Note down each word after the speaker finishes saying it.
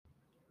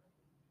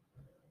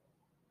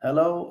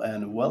Hello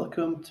and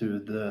welcome to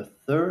the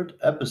third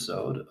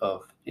episode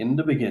of In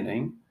the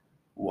Beginning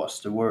Was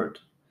the Word.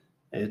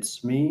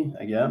 It's me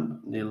again,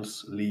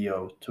 Nils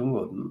Leo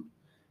Tungoden,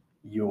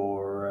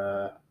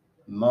 your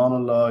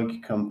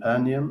monologue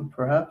companion,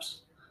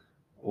 perhaps,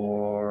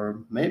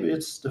 or maybe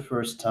it's the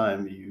first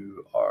time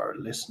you are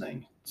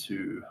listening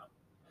to,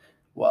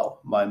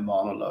 my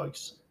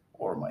monologues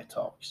or my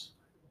talks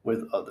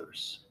with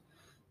others.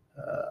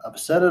 I've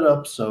set it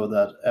up so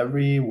that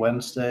every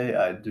Wednesday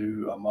I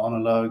do a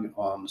monologue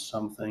on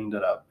something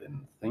that I've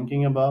been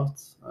thinking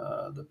about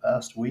the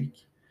past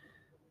week.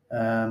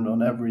 And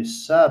on every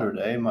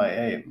Saturday, my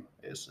aim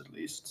is at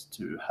least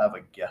to have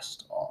a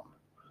guest on.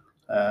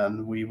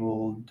 And we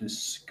will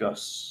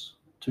discuss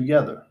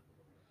together.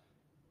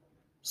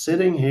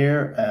 Sitting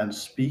here and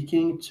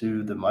speaking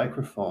to the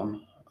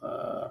microphone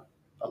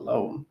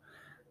alone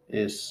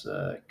is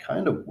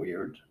kind of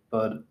weird,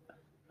 but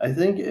I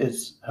think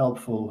it's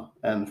helpful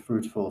and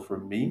fruitful for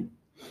me,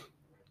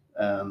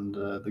 and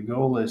the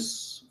goal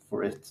is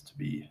for it to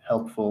be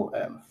helpful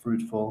and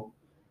fruitful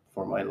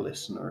for my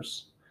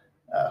listeners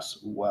as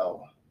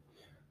well.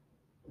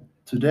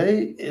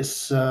 Today is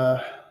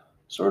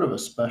sort of a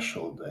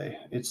special day.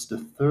 It's the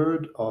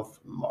 3rd of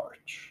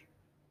March.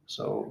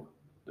 So,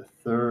 the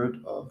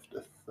 3rd of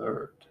the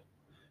 3rd.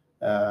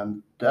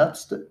 And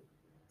that's the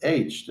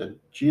age that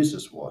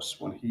Jesus was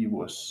when he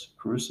was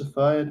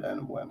crucified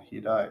and when he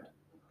died.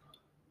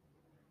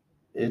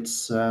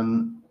 It's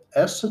an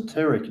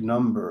esoteric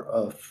number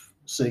of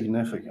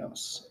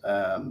significance,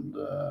 and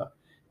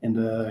in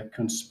the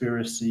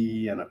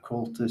conspiracy and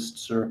occultist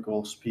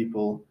circles,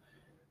 people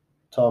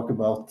talk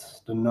about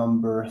the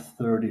number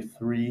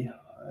 33.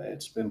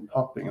 It's been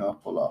popping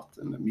up a lot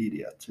in the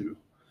media too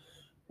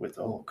with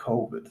the whole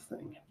COVID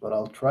thing, but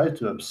I'll try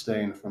to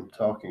abstain from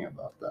talking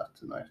about that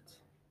tonight.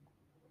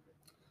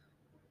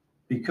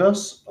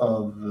 Because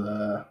of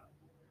the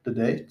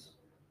date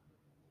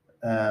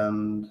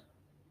and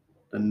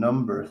the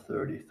number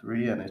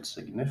 33 and its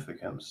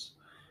significance,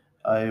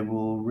 I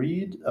will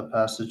read a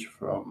passage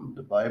from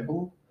the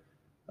Bible,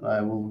 and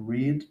I will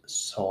read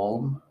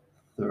Psalm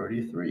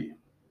 33.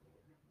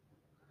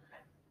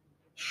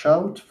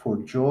 Shout for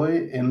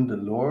joy in the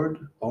Lord,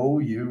 O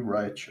you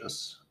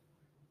righteous.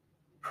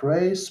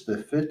 Praise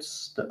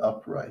befits the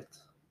upright.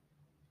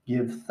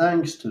 Give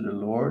thanks to the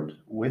Lord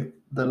with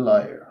the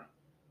lyre.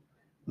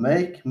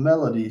 Make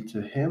melody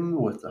to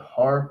him with the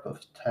harp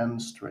of 10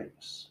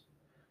 strings.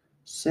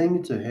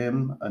 Sing to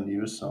him a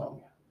new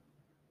song.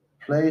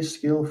 Play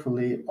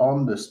skillfully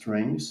on the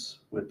strings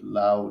with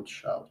loud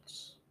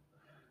shouts.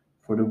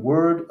 For the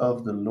word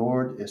of the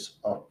Lord is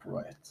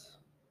upright,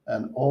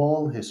 and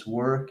all his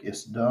work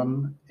is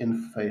done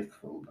in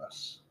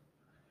faithfulness.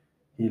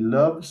 He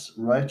loves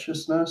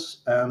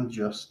righteousness and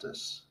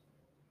justice.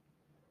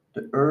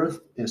 The earth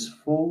is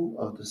full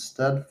of the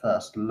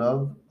steadfast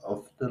love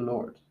of the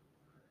Lord.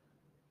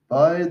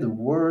 By the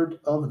word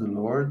of the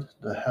Lord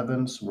the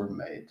heavens were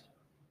made,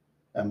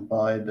 and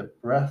by the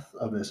breath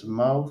of his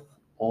mouth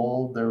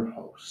all their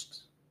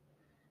host.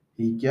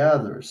 He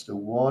gathers the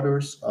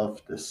waters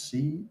of the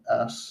sea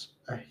as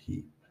a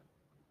heap.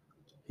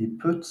 He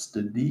puts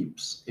the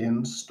deeps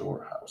in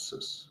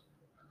storehouses.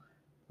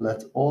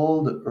 Let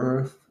all the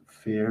earth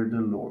fear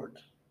the Lord.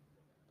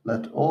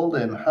 Let all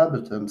the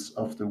inhabitants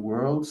of the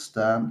world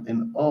stand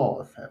in awe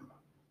of him.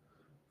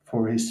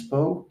 For he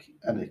spoke,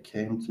 and it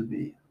came to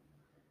be.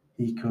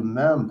 He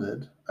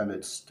commanded, and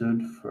it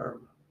stood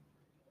firm.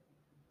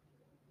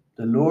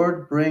 The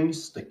Lord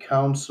brings the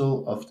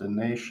counsel of the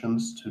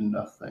nations to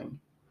nothing.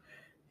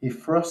 He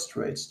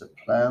frustrates the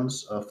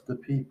plans of the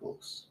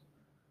peoples.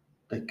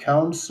 The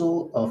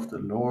counsel of the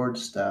Lord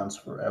stands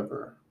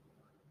forever,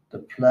 the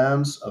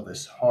plans of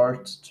his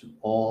heart to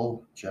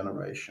all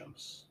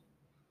generations.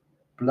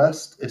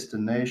 Blessed is the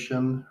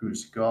nation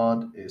whose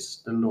God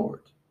is the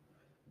Lord,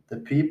 the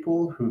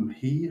people whom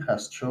he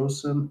has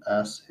chosen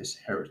as his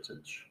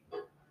heritage.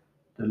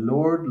 The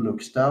Lord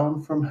looks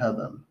down from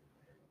heaven.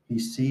 He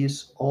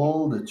sees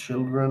all the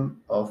children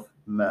of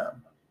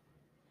man.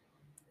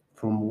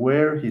 From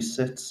where he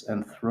sits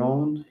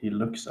enthroned, he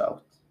looks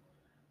out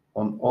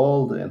on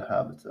all the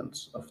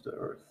inhabitants of the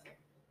earth.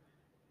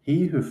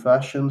 He who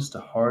fashions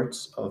the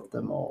hearts of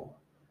them all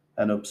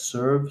and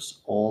observes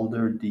all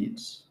their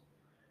deeds.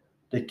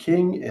 The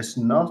king is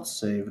not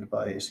saved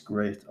by his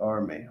great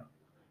army.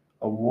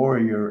 A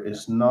warrior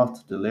is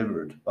not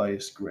delivered by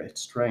his great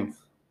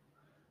strength.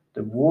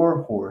 The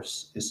war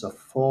horse is a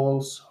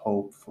false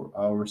hope for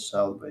our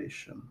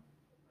salvation,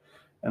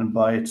 and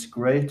by its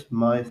great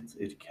might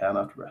it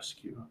cannot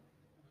rescue.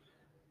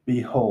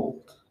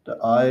 Behold, the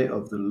eye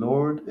of the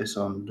Lord is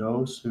on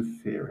those who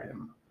fear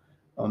him,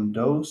 on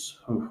those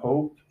who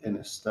hope in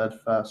his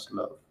steadfast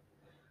love,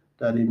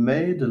 that he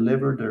may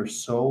deliver their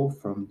soul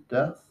from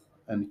death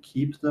and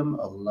keep them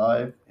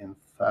alive in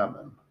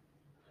famine.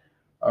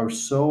 Our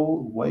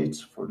soul waits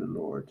for the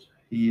Lord.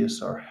 He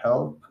is our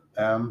help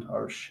and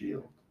our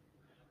shield.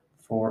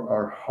 For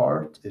our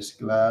heart is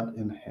glad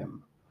in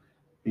him,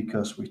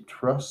 because we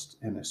trust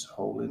in his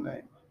holy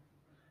name.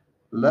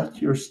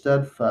 Let your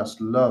steadfast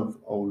love,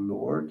 O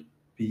Lord,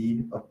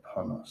 be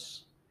upon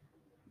us,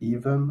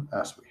 even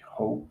as we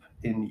hope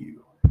in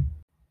you.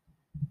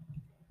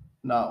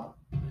 Now,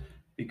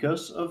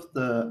 because of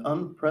the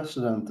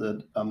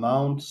unprecedented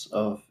amounts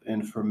of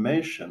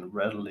information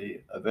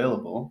readily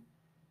available,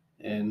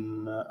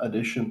 in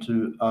addition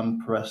to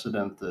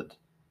unprecedented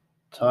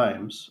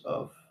times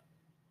of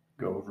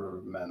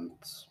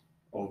government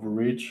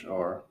overreach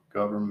or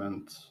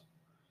government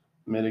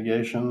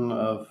mitigation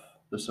of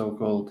the so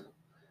called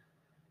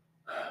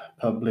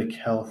public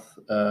health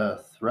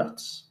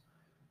threats,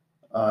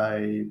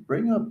 I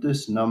bring up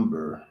this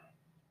number.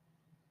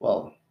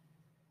 Well,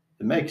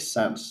 it makes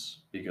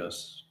sense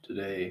because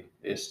today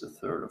is the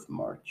 3rd of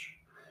March,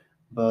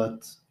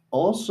 but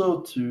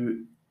also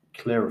to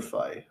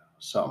clarify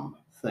some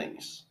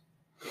things.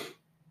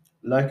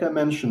 Like I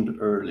mentioned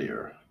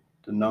earlier,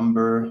 the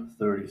number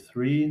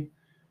 33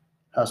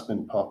 has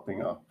been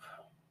popping up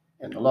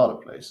in a lot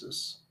of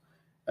places,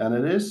 and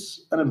it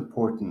is an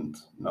important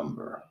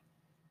number.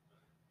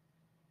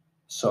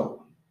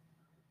 So,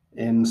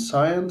 in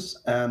science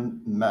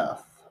and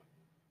math,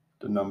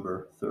 the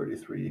number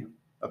 33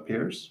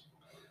 appears.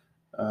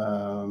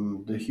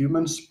 The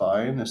human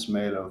spine is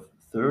made of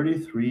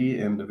 33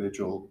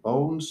 individual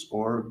bones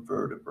or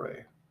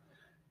vertebrae.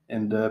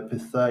 In the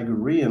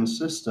Pythagorean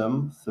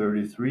system,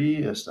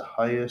 33 is the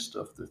highest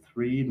of the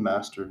three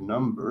master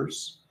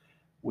numbers,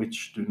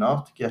 which do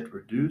not get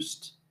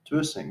reduced to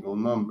a single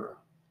number.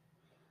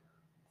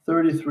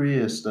 33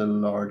 is the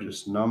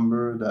largest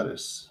number that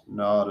is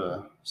not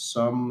a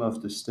sum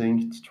of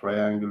distinct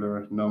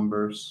triangular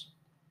numbers.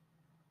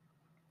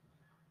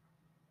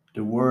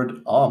 The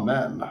word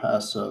Amen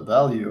has a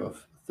value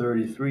of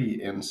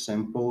 33 in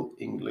simple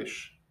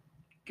English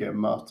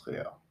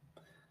gematria.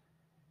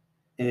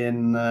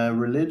 In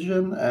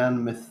religion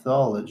and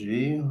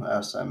mythology,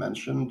 as I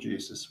mentioned,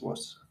 Jesus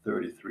was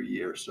 33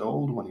 years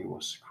old when he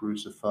was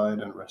crucified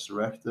and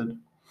resurrected.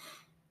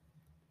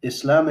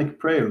 Islamic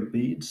prayer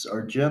beads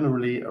are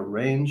generally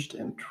arranged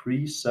in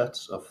three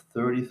sets of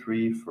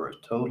 33 for a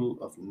total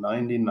of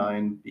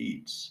 99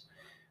 beads.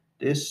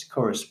 This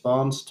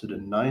corresponds to the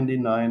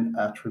 99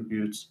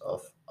 attributes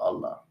of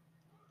Allah.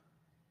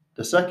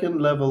 The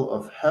second level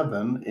of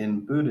heaven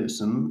in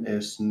Buddhism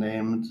is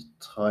named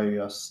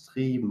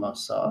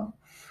Trayastrimasa,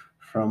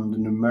 from the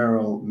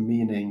numeral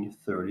meaning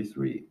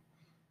 33,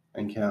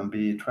 and can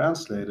be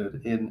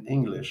translated in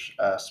English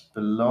as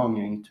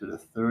belonging to the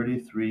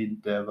 33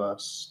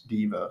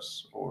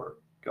 devas or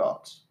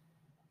gods.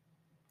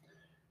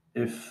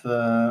 If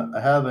I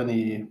have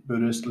any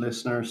Buddhist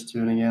listeners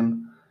tuning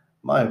in,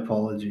 my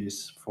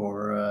apologies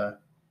for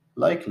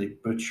likely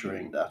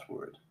butchering that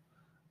word.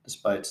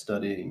 Despite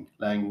studying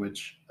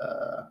language,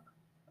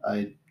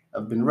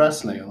 I've been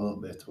wrestling a little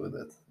bit with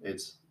it.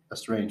 It's a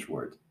strange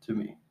word to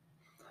me.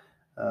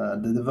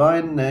 The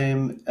divine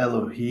name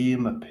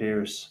Elohim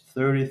appears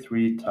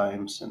 33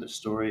 times in the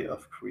story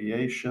of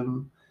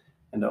creation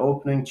in the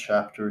opening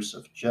chapters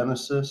of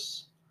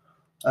Genesis,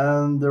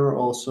 and there are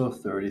also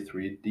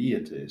 33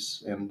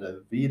 deities in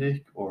the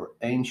Vedic or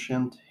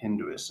ancient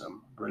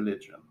Hinduism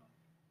religion.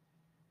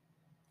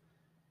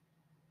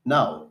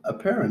 Now,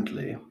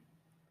 apparently,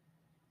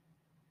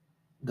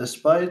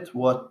 despite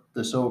what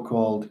the so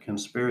called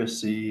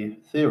conspiracy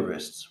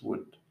theorists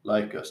would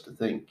like us to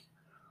think,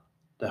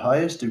 the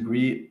highest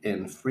degree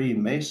in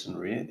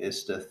Freemasonry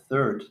is the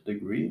third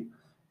degree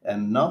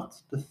and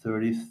not the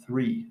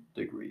 33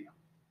 degree.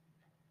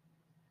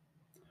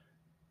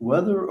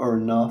 Whether or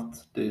not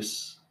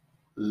this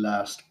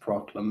last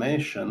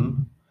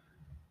proclamation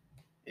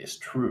is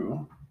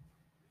true,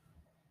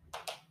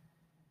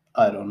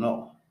 I don't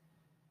know.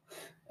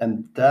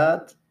 And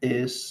that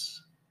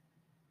is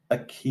a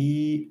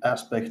key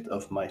aspect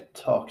of my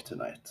talk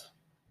tonight.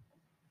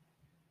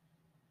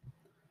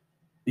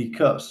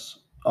 Because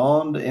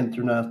on the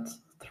internet,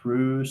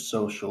 through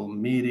social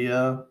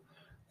media,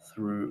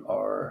 through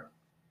our,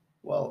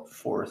 well,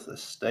 fourth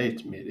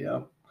estate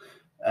media,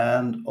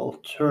 and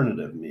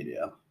alternative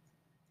media,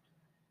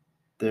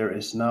 there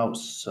is now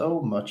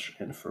so much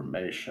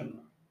information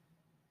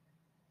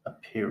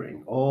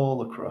appearing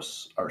all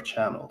across our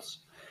channels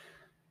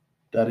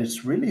that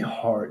it's really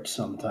hard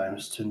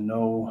sometimes to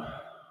know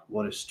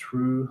what is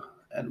true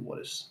and what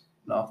is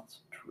not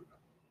true.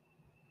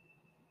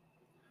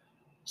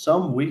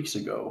 Some weeks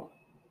ago,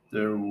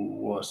 there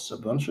was a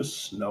bunch of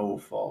snow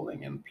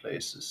falling in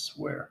places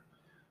where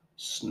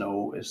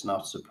snow is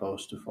not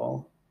supposed to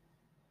fall.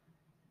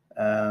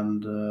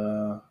 And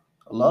a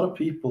lot of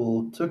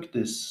people took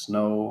this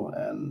snow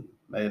and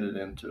made it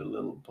into a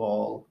little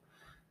ball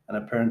and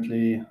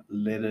apparently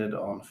lit it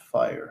on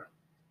fire.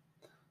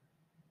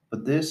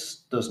 But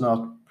this does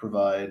not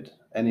provide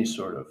any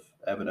sort of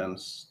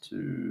evidence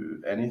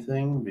to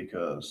anything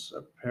because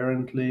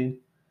apparently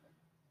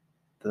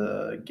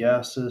the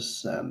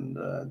gases and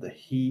the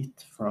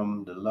heat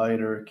from the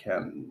lighter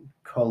can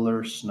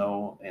color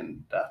snow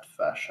in that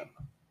fashion.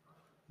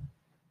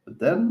 But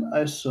then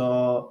I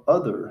saw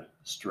other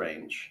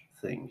strange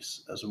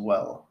things as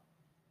well.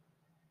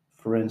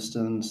 For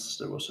instance,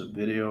 there was a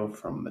video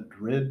from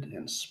Madrid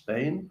in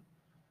Spain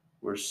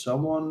where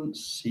someone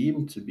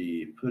seemed to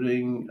be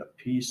putting a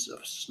piece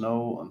of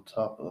snow on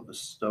top of a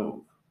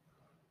stove,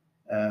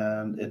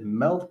 and it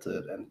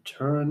melted and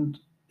turned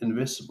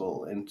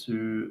invisible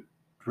into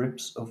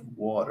drips of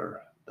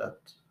water that,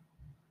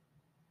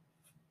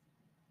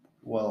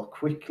 well,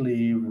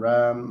 quickly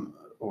ran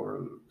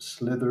or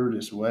slithered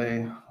his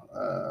way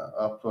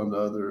up on the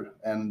other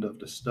end of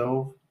the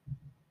stove,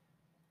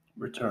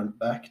 returned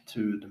back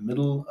to the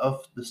middle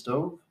of the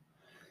stove,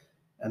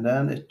 and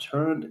then it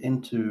turned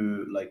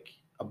into like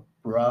a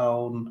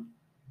brown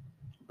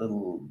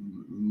little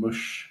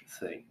mush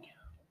thing,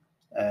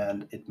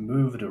 and it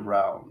moved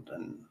around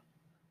and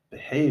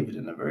behaved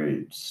in a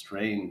very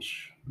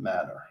strange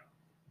manner.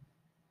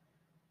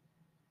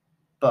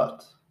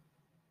 But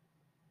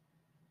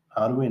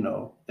how do we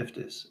know if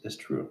this is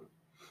true?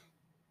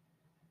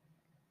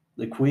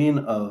 The Queen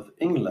of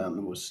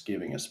England was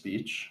giving a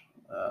speech,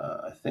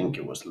 I think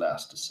it was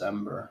last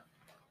December,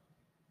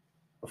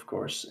 of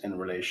course, in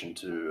relation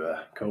to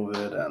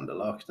COVID and the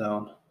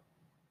lockdown.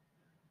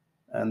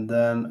 And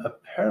then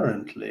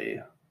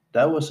apparently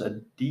that was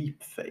a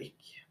deep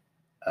fake,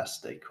 as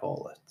they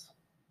call it.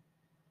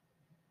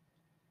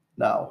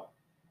 Now,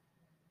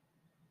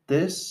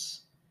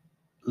 this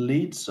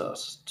leads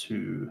us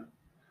to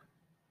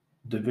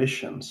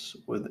divisions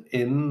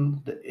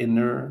within the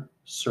inner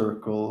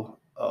circle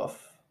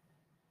of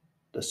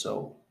the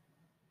soul,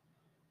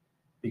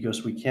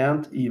 because we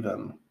can't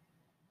even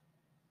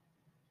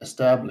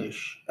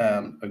establish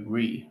and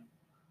agree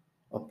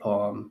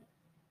upon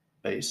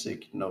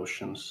basic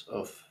notions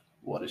of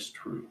what is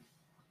true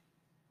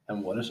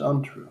and what is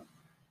untrue.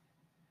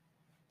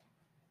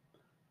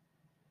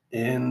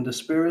 In the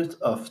spirit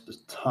of the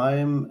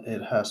time,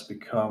 it has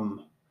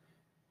become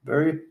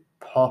very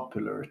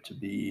popular to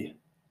be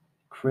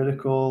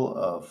critical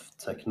of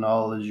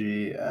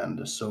technology and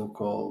the so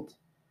called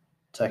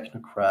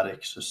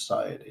technocratic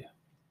society.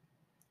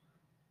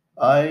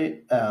 I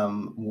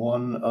am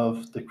one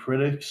of the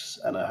critics,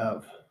 and I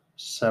have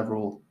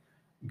several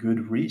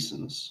good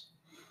reasons,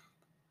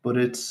 but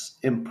it's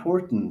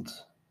important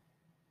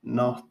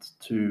not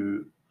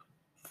to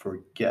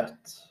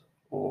forget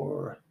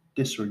or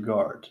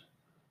disregard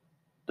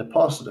the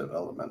positive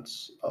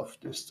elements of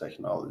this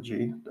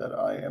technology that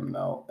I am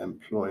now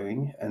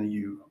employing and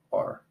you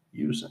are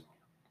using.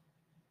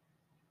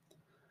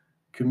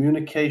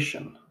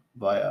 Communication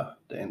via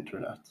the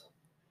internet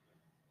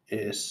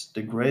is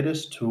the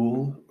greatest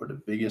tool or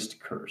the biggest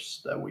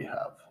curse that we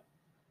have,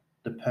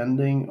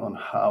 depending on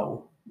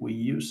how we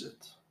use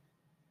it.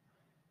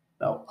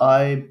 Now,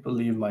 I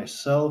believe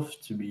myself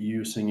to be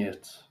using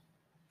it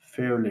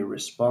fairly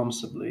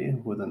responsibly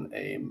with an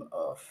aim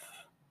of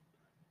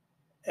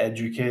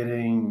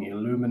educating,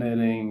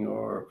 illuminating,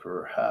 or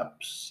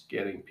perhaps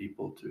getting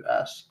people to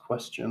ask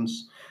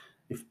questions.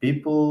 If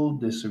people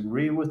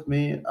disagree with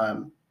me,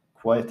 I'm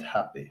quite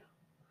happy,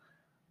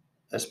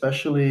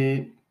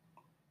 especially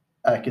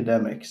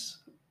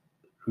academics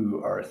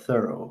who are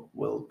thorough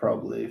will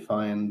probably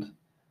find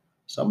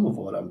some of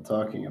what I'm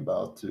talking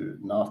about to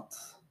not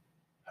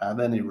have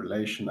any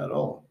relation at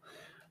all.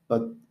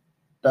 But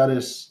that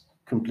is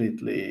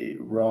completely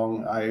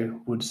wrong, I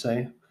would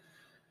say.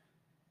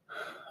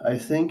 I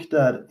think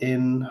that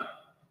in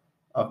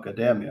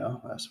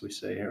academia, as we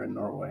say here in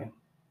Norway,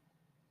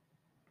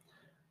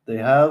 they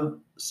have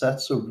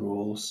sets of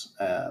rules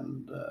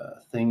and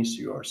things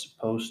you are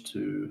supposed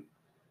to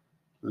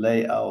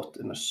lay out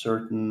in a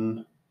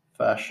certain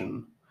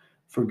fashion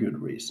for good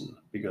reason,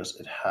 because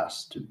it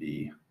has to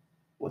be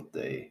what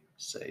they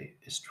say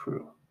is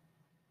true.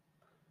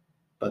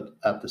 But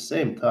at the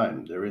same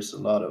time, there is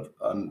a lot of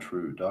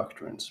untrue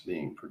doctrines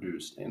being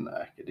produced in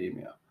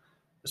academia,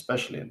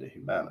 especially in the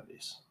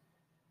humanities.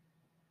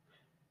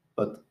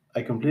 But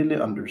I completely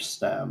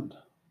understand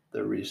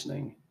the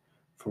reasoning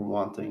for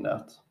wanting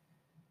that.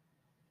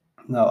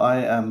 Now, I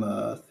am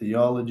a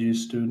theology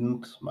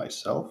student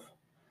myself,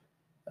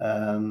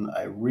 and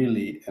I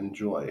really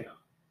enjoy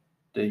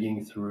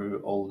digging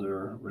through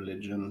older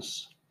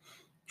religions,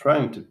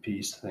 trying to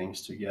piece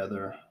things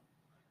together.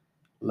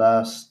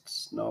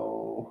 Last,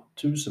 no,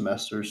 2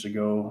 semesters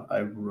ago,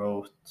 I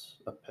wrote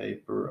a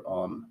paper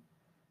on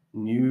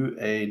New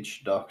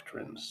Age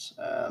doctrines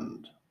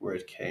and where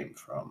it came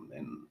from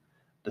in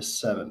the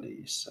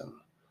 70s, and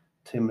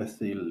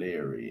Timothy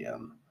Leary,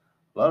 and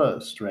a lot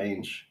of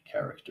strange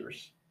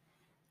characters.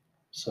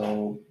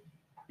 So,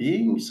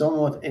 being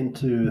somewhat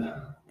into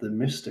the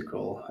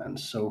mystical and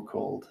so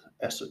called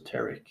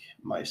esoteric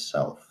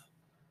myself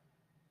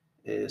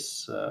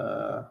is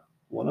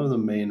one of the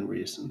main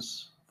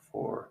reasons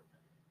for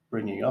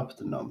bringing up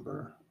the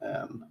number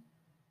and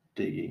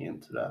digging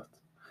into that.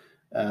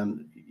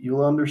 And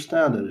you'll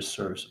understand that it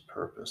serves a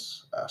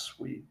purpose as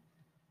we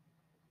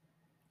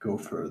go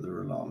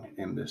further along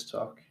in this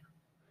talk.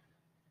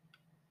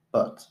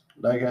 But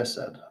like I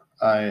said,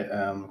 I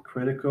am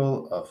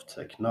critical of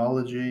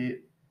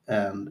technology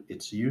and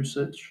its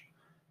usage,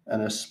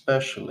 and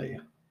especially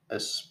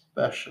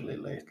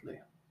lately,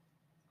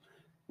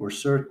 where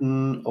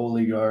certain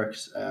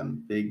oligarchs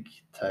and big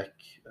tech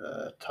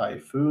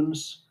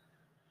typhoons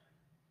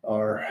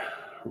are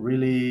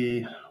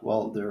really,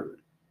 well, they're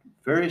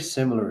very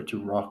similar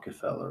to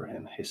Rockefeller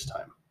in his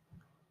time,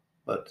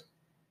 but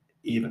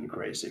even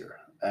crazier.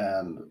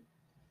 And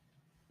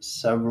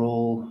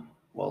several,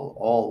 well,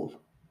 all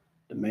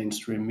the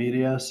mainstream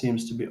media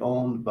seems to be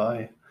owned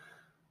by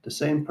the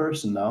same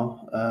person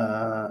now,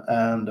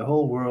 and the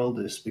whole world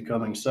is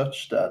becoming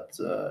such that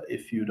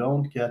if you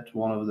don't get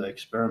one of the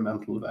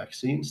experimental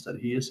vaccines that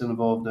he is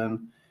involved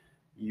in,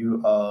 you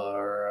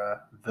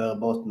are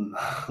verboten,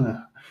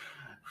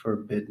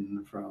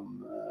 forbidden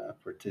from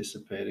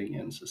participating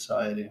in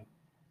society.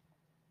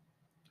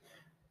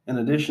 In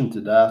addition to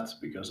that,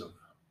 because of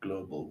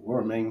global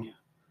warming,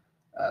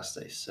 as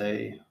they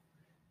say,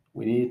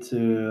 we need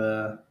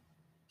to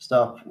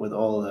stop with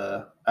all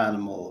the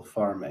animal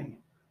farming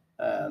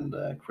and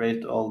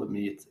create all the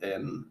meat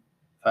in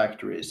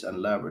factories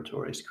and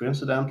laboratories.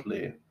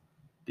 Coincidentally,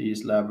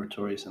 these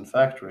laboratories and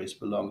factories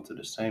belong to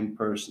the same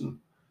person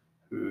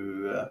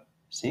who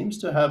seems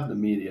to have the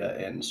media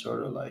in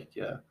sort of like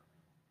a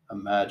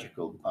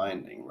magical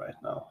binding right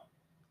now.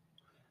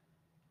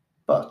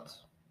 But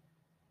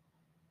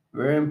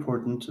very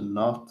important to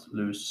not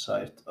lose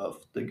sight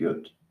of the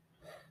good.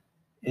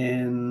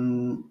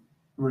 In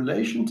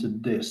relation to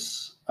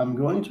this, I'm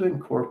going to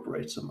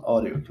incorporate some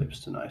audio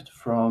clips tonight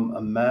from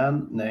a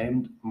man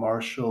named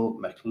Marshall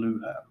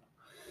McLuhan.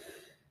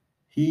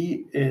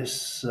 He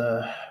is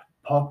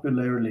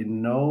popularly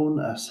known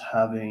as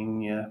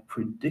having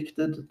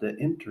predicted the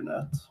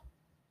internet,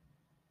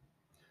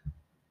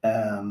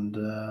 and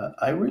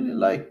I really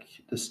like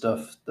the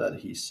stuff that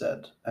he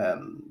said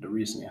and the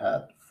reason he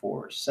had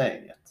for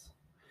saying it.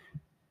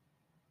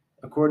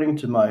 According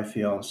to my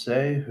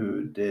fiance,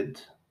 who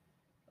did,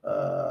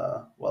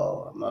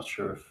 well, I'm not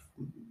sure if,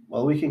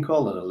 well, we can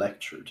call it a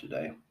lecture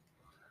today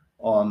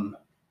on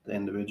the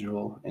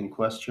individual in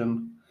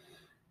question.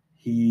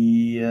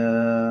 He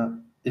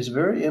is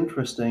very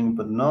interesting,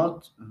 but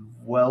not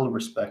well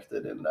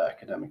respected in the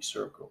academic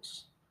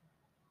circles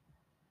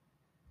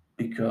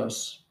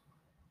because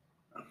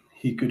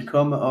he could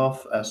come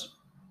off as,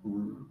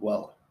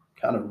 well,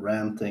 kind of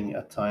ranting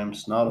at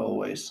times, not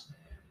always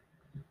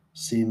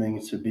seeming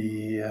to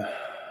be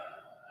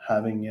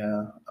having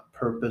a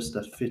purpose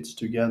that fits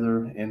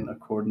together in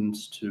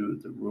accordance to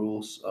the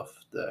rules of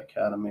the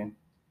academy.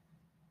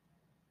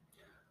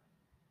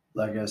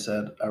 Like I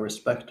said, I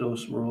respect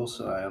those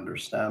rules and I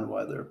understand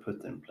why they're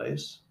put in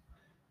place,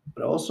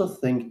 but I also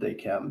think they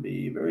can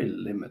be very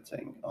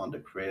limiting on the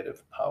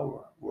creative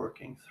power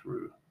working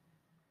through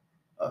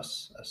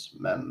us as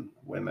men,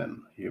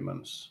 women,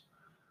 humans,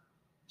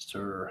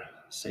 stir,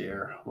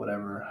 seer,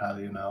 whatever have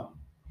you now.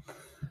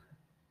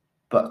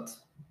 But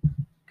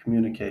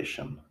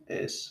communication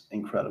is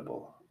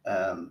incredible,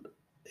 and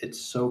it's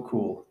so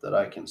cool that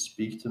I can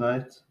speak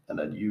tonight and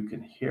that you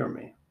can hear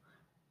me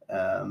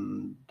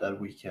and that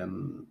we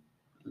can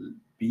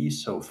be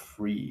so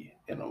free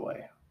in a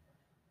way.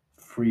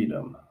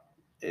 Freedom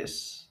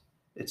is,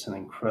 it's an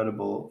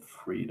incredible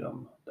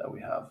freedom that we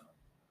have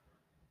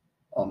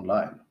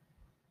online,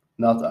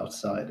 not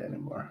outside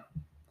anymore.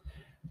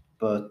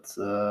 But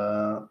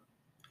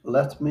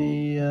let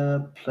me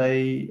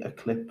play a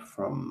clip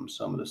from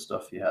some of the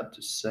stuff he had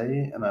to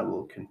say, and I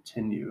will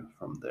continue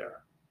from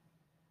there.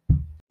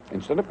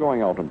 Instead of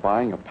going out and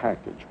buying a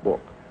package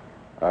book,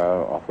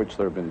 of which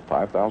there have been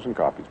 5,000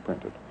 copies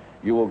printed,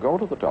 you will go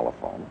to the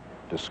telephone,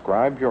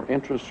 describe your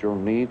interests, your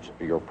needs,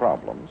 your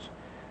problems,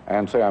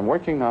 and say, I'm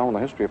working now on the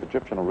history of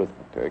Egyptian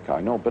arithmetic.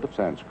 I know a bit of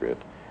Sanskrit.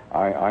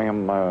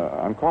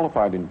 I'm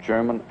qualified in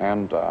German,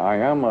 and I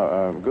am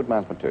a good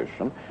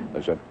mathematician.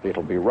 They said,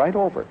 it'll be right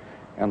over.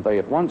 And they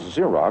at once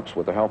Xerox,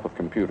 with the help of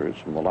computers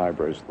from the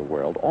libraries of the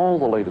world, all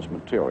the latest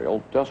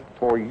material just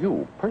for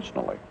you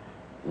personally,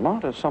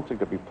 not as something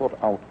to be put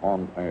out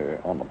on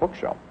the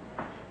bookshelf.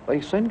 They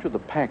send you the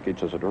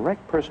package as a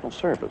direct personal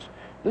service.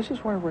 This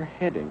is where we're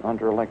heading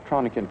under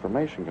electronic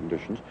information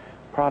conditions.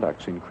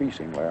 Products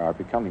increasingly are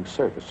becoming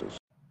services.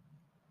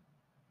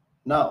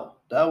 Now,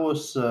 that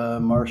was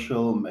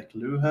Marshall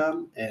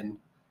McLuhan in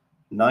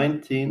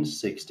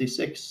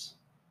 1966.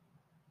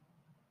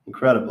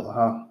 Incredible,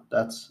 huh?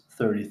 That's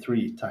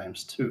 33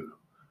 times 2.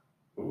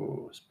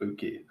 Ooh,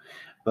 spooky.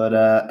 But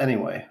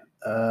anyway,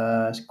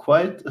 it's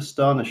quite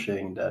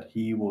astonishing that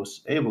he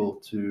was able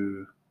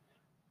to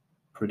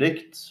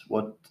predict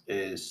what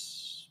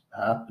is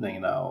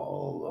happening now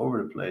all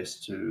over the place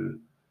to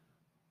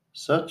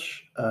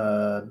such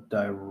a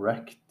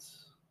direct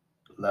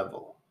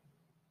level.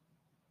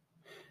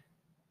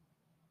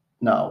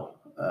 Now,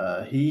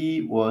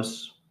 he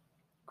was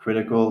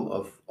critical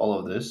of all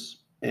of this.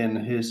 In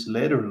his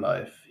later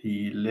life,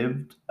 he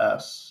lived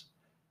as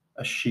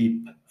a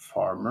sheep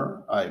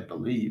farmer, I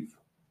believe,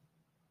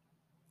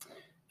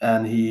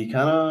 and he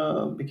kind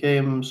of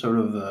became sort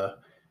of a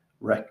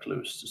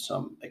recluse to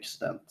some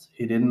extent.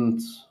 He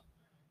didn't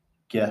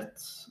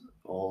get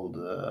all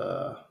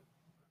the,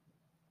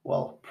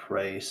 well,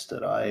 praise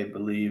that I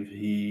believe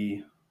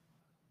he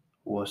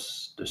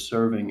was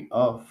deserving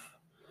of.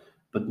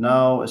 But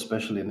now,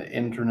 especially in the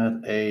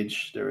internet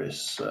age, there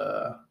is,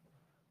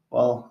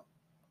 well,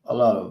 a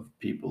lot of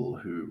people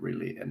who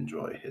really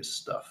enjoy his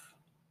stuff.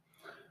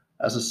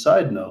 As a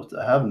side note,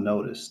 I have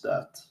noticed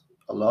that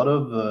a lot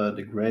of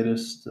the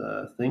greatest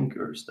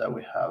thinkers that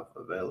we have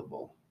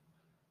available,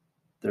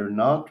 they're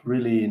not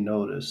really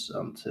noticed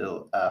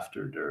until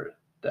after their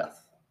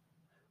death,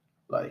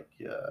 like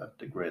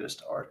the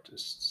greatest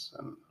artists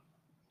and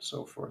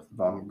so forth.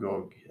 Van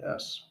Gogh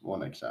as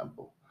one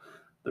example.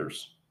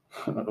 There's,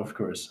 of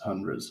course,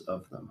 hundreds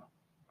of them.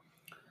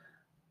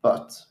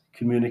 But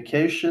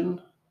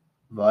communication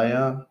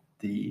via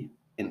the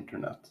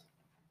internet,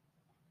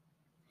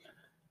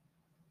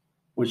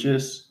 which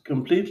is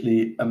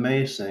completely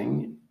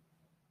amazing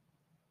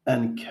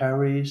and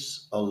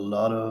carries a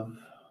lot of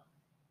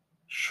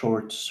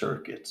short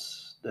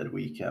circuits that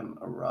we can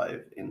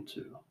arrive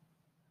into.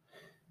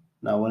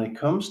 Now, when it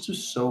comes to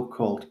so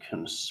called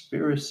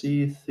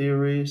conspiracy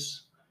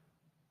theories,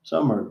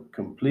 some are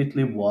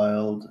completely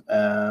wild,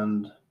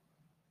 and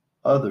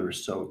other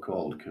so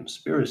called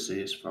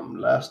conspiracies from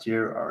last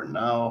year are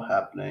now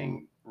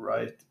happening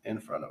right in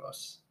front of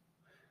us.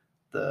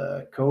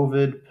 The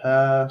COVID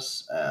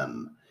pass,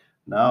 and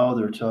now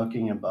they're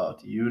talking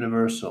about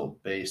universal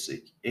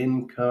basic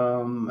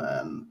income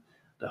and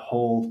the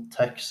whole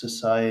tech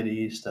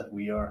societies that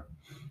we are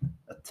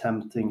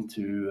attempting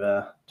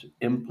to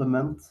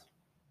implement.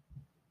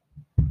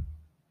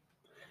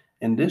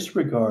 In this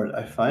regard,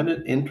 I find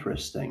it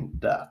interesting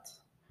that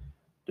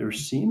there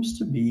seems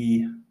to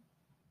be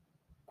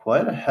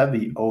quite a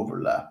heavy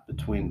overlap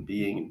between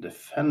being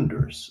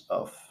defenders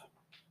of,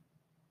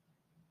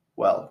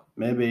 well,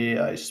 maybe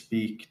I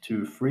speak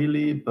too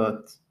freely,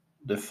 but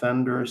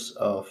defenders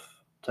of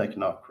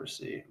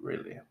technocracy,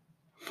 really.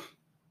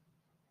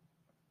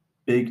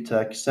 Big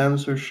tech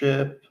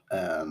censorship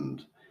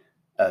and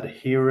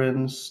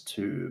adherence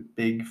to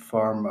big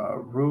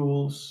pharma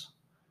rules.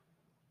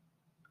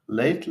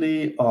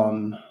 Lately,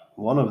 on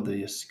one of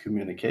these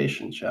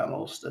communication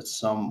channels that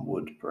some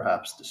would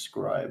perhaps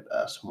describe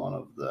as one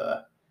of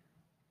the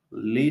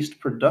least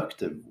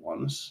productive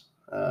ones,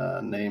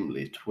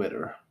 namely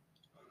Twitter,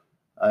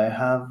 I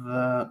have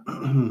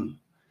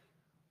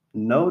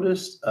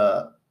noticed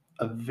a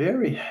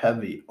very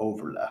heavy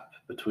overlap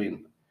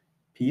between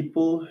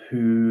people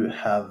who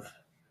have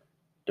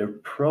their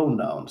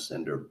pronouns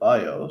in their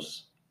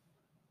bios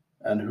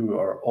and who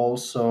are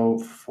also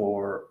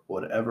for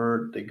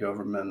whatever the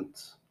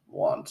government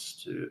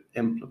wants to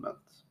implement.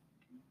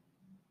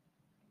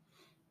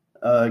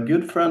 A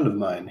good friend of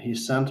mine, he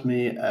sent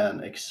me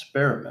an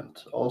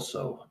experiment,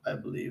 also, I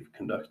believe,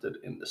 conducted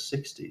in the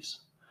 60s,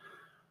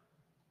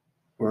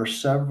 where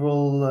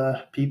several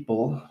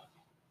people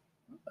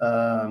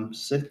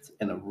sit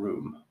in a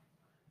room,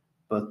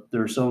 but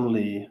there's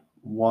only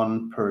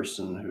one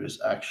person who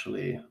is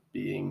actually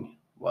being,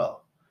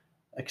 well,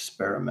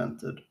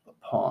 experimented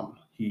upon.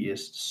 He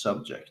is the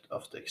subject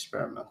of the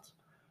experiment.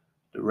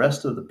 The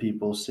rest of the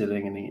people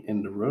sitting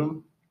in the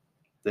room,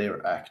 they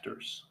are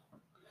actors.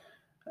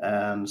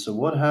 And so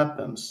what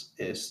happens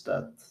is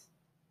that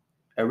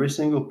every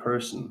single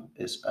person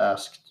is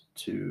asked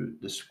to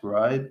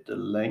describe the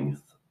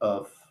length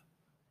of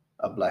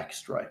a black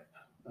stripe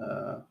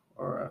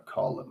or a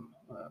column,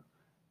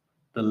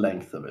 the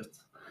length of it.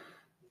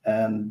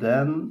 And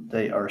then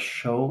they are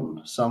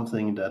shown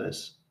something that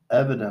is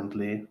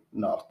evidently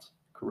not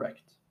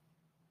correct.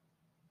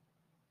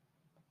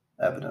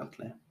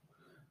 Evidently.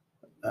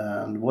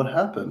 And what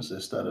happens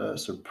is that a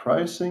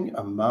surprising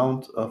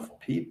amount of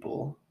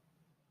people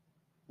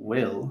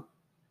will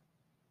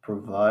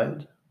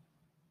provide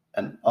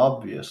an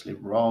obviously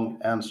wrong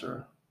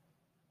answer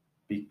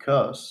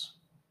because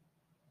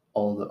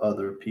all the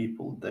other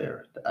people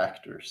there, the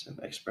actors in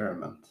the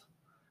experiment,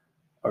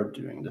 are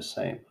doing the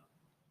same.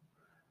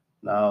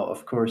 Now,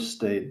 of course,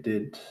 they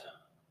did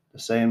the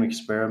same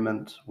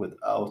experiment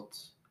without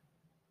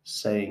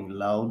saying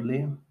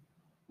loudly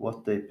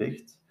what they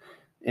picked.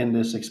 In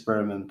this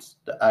experiment,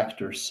 the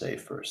actors say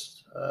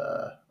first,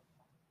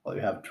 well,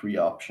 you have three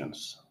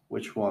options.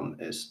 Which one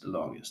is the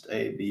longest,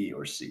 A, B,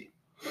 or C?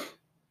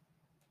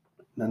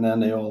 And then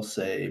they all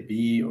say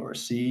B or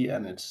C,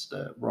 and it's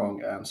the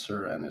wrong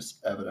answer, and it's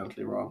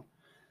evidently wrong.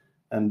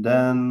 And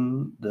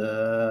then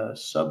the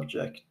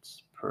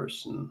subject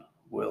person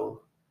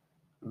will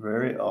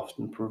very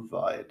often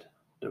provide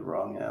the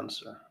wrong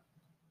answer.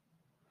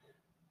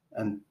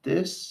 And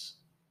this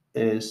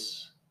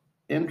is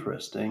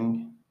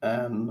interesting,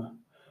 and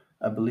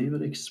I believe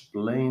it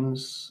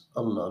explains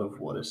a lot of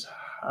what is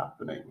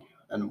happening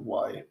and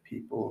why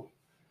people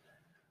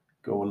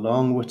go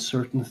along with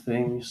certain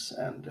things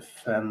and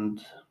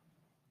defend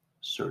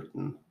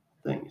certain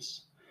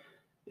things.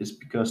 Is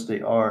because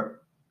they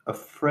are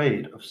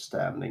afraid of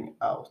standing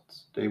out.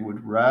 They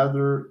would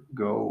rather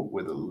go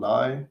with a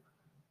lie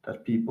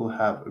that people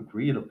have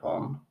agreed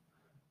upon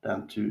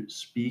than to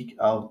speak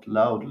out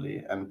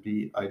loudly and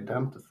be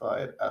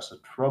identified as a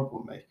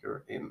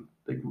troublemaker in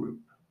the group.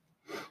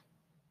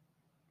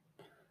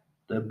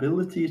 The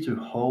ability to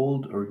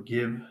hold or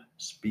give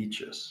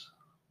speeches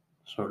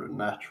sort of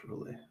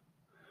naturally,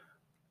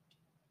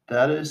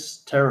 That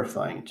is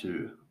terrifying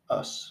to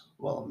us.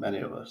 Well, many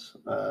of us.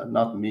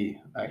 Not me,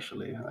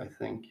 actually, I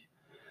think.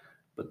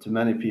 But to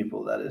many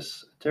people, that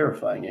is a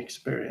terrifying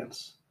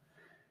experience.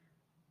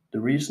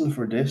 The reason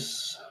for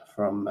this,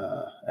 from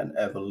an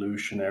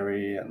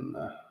evolutionary and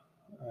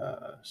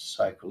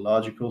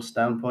psychological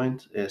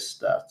standpoint, is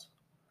that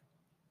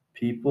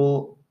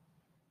people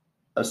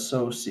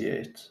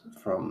associate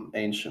from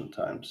ancient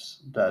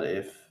times that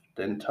if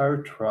the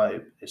entire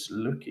tribe is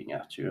looking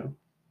at you,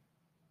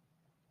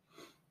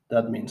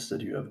 that means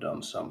that you have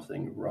done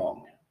something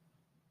wrong.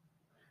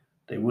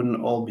 They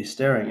wouldn't all be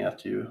staring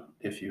at you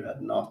if you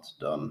had not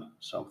done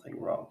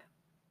something wrong.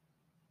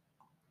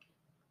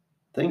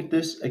 I think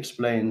this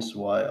explains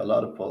why a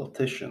lot of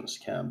politicians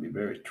can be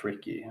very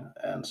tricky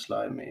and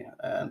slimy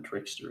and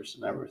tricksters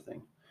and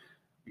everything,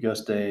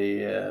 because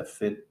they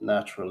fit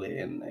naturally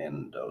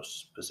in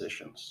those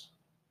positions.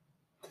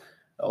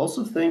 I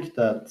also think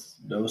that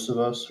those of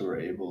us who are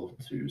able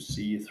to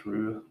see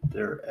through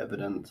their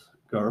evident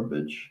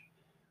garbage,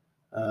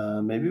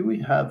 maybe we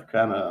have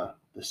kind of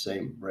the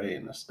same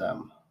brain as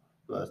them,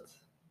 but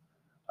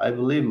I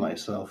believe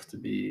myself to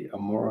be a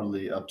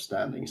morally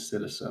upstanding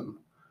citizen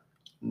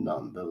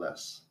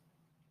nonetheless.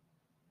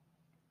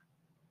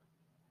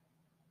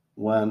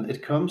 When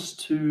it comes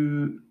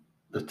to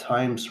the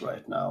times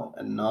right now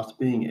and not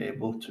being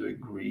able to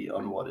agree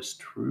on what is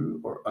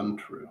true or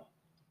untrue,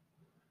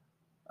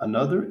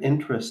 another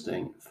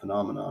interesting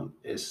phenomenon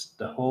is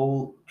the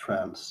whole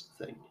trans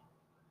thing.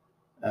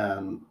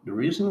 And the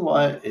reason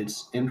why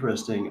it's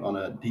interesting on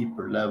a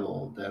deeper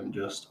level than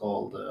just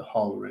all the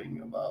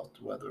hollering about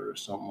whether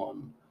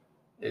someone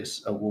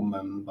is a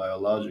woman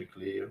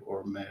biologically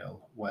or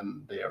male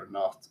when they are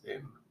not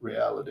in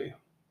reality,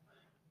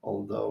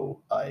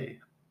 although I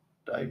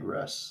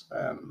digress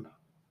and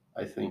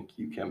I think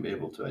you can be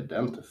able to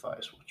identify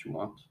as what you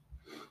want,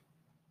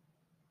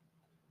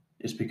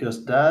 is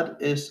because that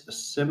is a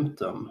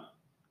symptom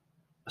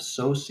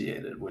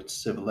associated with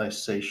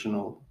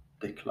civilizational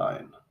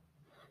decline.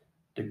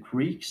 The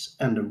Greeks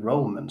and the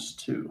Romans,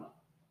 too,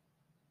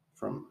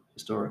 from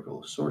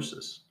historical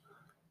sources,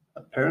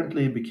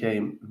 apparently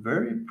became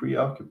very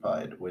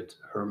preoccupied with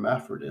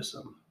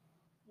hermaphrodism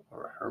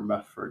or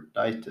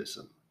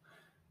hermaphroditism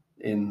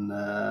in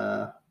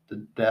the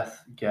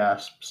death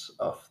gasps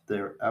of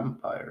their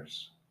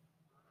empires.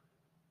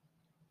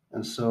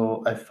 And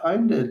so I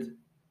find it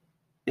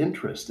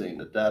interesting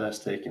that that has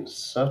taken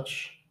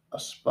such a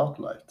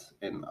spotlight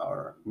in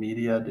our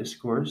media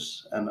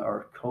discourse and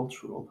our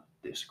cultural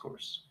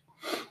discourse.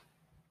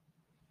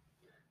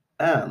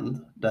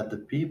 And that the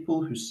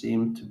people who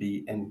seem to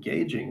be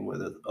engaging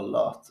with it a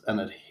lot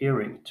and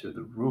adhering to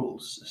the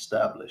rules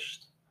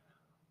established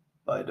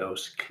by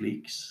those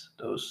cliques,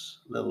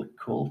 those little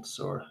cults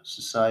or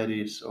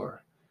societies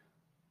or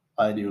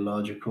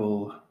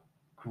ideological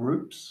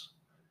groups,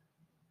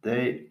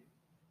 they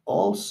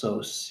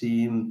also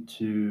seem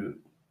to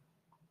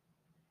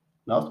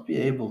not be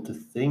able to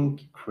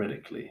think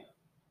critically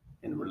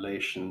in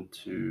relation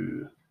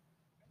to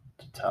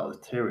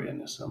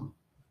totalitarianism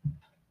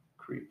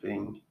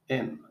creeping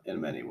in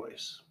many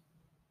ways.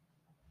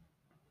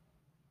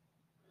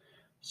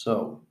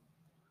 So,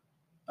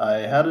 I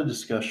had a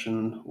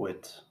discussion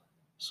with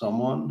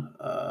someone.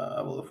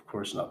 I will, of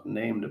course, not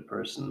name the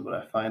person, but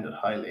I find it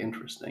highly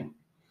interesting.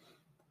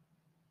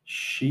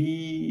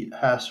 She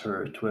has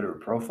her Twitter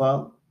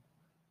profile,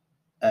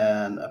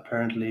 and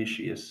apparently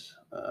she is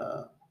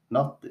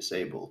not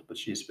disabled, but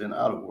she's been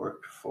out of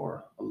work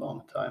for a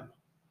long time.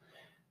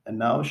 And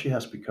now she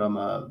has become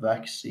a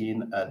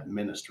vaccine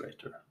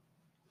administrator.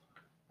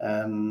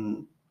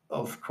 And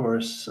of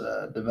course,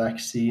 the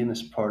vaccine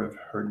is part of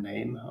her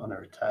name on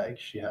her tag.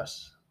 She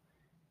has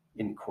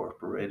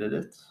incorporated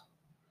it.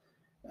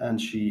 And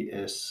she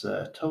is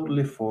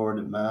totally for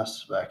the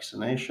mass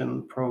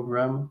vaccination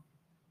program.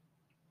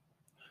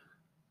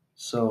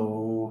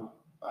 So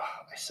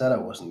I said I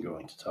wasn't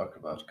going to talk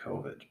about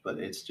COVID, but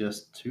it's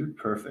just too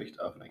perfect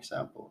of an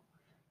example.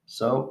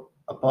 So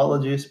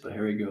apologies, but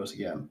here he goes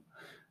again.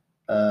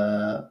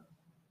 Uh,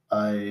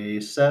 I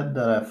said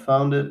that I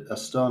found it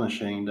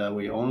astonishing that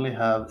we only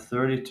have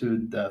 32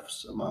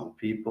 deaths among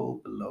people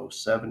below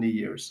 70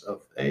 years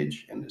of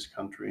age in this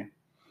country.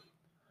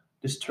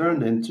 This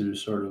turned into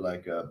sort of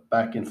like a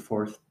back and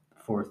forth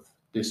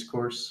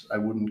discourse. I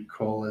wouldn't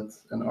call it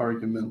an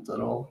argument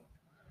at all,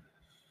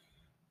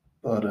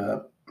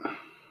 but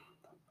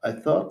I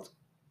thought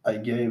I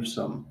gave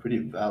some pretty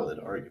valid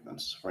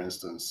arguments. For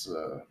instance,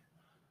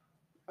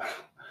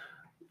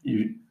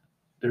 you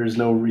there is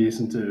no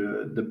reason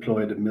to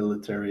deploy the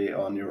military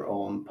on your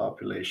own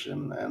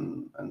population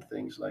and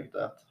things like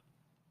that.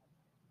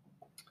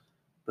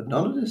 But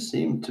none of this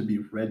seemed to be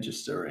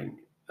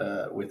registering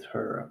with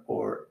her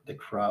or the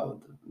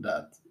crowd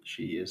that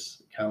she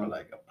is kind of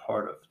like a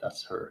part of.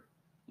 That's her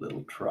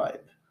little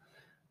tribe.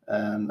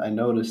 And I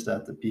noticed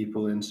that the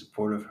people in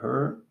support of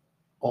her,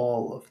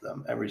 all of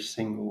them, every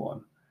single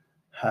one,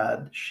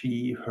 had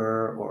she,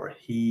 her, or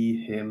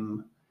he,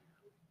 him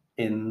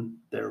in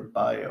their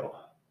bio.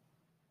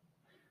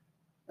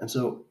 And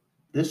so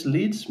This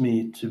leads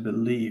me to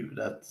believe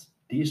that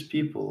these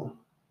people,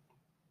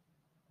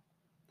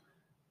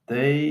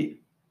 they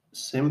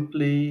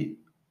simply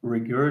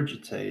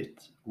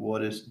regurgitate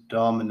what is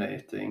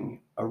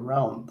dominating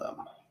around them,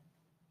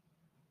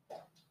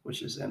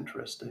 which is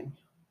interesting.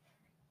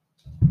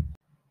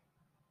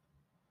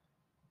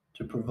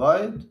 To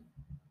provide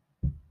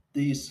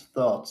these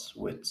thoughts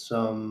with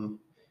some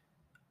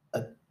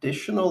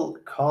additional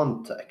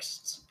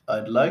context,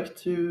 I'd like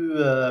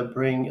to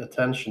bring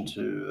attention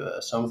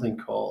to something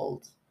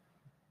called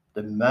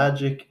the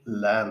magic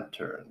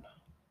lantern.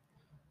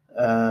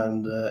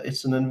 And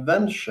it's an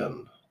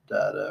invention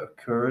that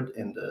occurred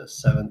in the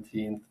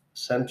 17th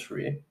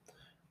century,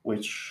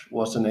 which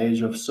was an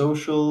age of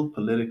social,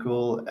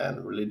 political,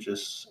 and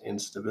religious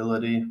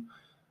instability.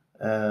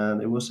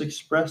 And it was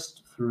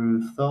expressed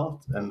through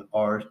thought and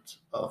art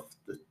of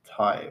the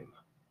time.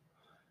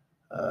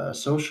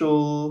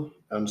 Social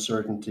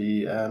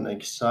uncertainty and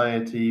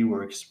anxiety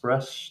were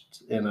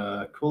expressed in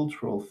a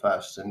cultural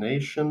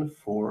fascination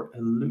for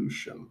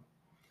illusion.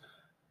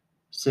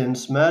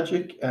 Since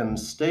magic and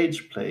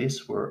stage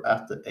plays were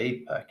at the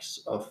apex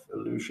of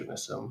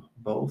illusionism,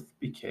 both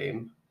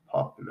became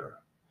popular.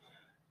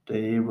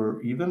 They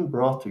were even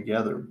brought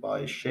together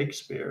by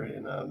Shakespeare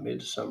in A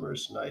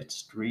Midsummer's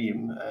Night's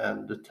Dream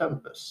and The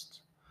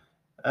Tempest,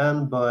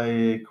 and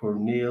by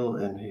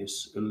Corneille in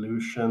his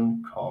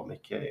Illusion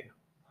Comique.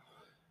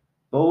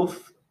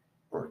 Both,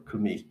 or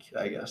comique,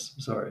 I guess,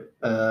 sorry.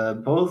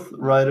 Both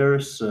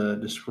writers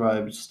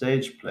described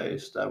stage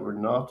plays that were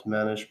not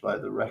managed by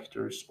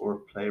directors or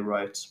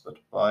playwrights but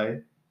by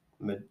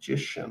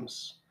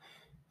magicians,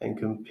 and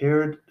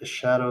compared the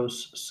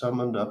shadows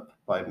summoned up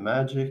by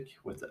magic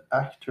with the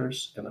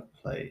actors in a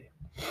play.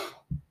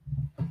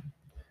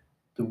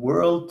 The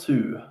world,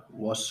 too,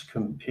 was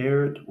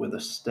compared with a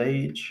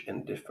stage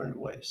in different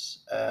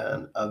ways,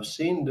 and I've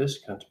seen this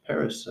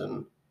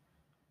comparison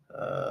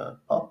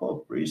pop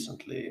up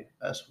recently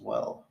as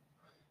well.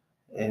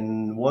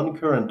 In one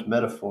current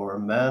metaphor,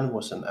 man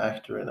was an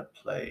actor in a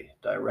play,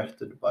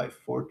 directed by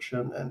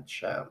fortune and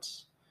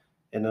chance.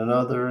 In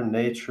another,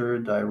 nature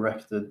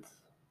directed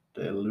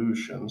the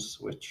illusions,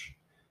 which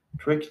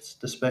tricked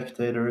the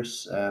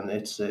spectators, and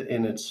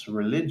in its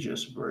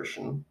religious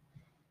version,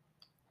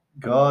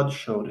 God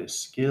showed his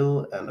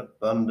skill and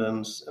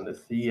abundance in the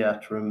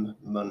theatrum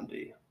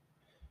mundi.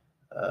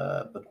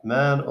 But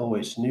man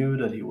always knew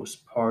that he was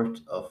part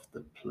of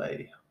the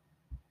play.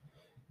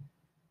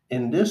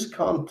 In this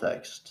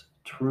context,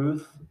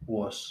 truth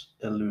was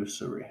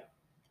illusory,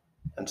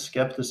 and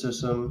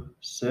skepticism,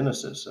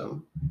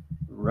 cynicism,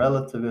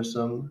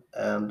 relativism,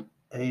 and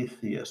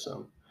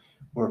atheism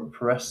were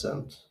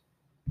present,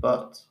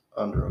 but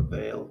under a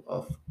veil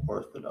of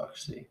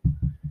orthodoxy.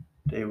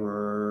 They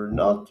were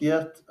not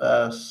yet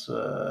as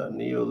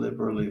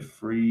neoliberally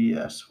free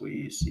as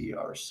we see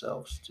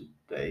ourselves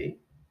today.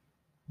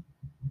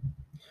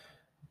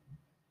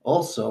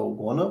 Also,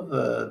 one of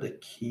the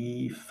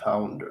key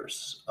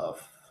founders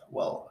of,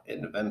 well,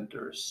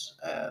 inventors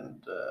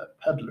and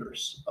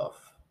peddlers of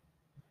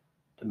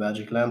the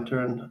magic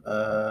lantern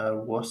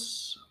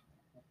was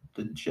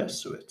the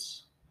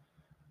Jesuits.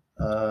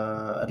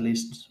 At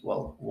least,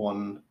 well,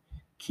 one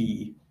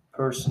key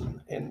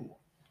person in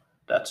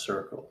that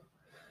circle.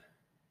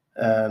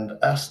 And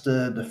as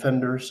the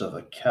defenders of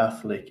a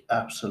Catholic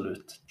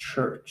absolute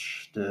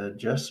church, the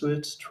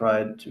Jesuits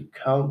tried to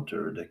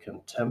counter the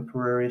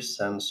contemporary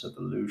sense of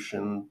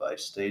illusion by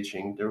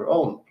staging their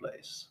own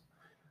plays.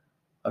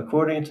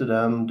 According to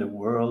them, the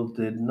world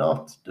did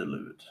not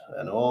delude,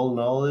 and all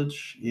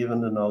knowledge,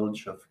 even the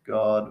knowledge of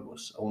God,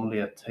 was only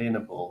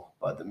attainable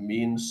by the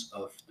means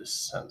of the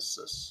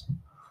senses.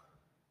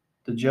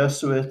 The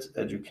Jesuit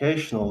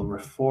educational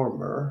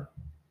reformer,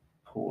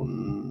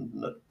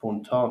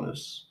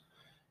 Pontanus,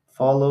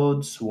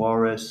 followed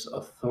Suarez's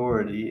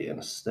authority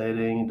in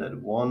stating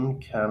that one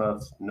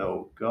cannot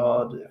know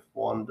God if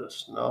one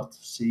does not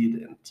see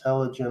the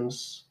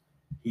intelligence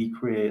he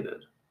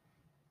created,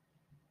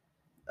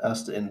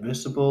 as the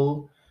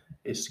invisible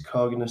is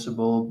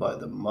cognizable by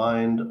the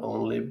mind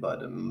only by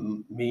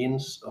the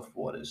means of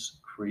what is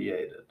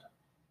created.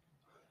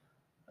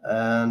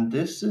 And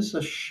this is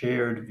a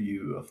shared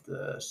view of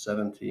the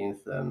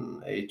 17th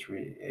and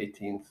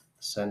 18th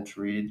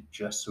century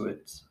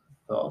Jesuit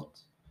thought.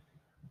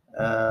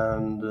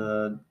 And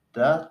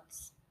that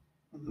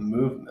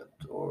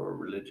movement or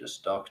religious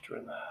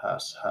doctrine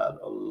has had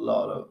a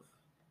lot of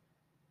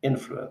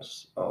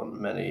influence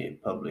on many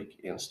public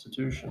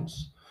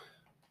institutions.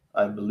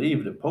 I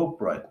believe the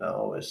Pope right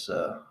now is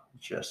a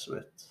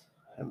Jesuit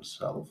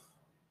himself.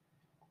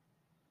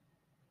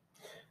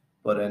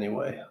 But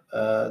anyway,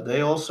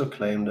 they also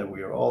claim that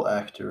we are all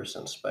actors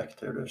and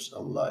spectators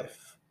alike.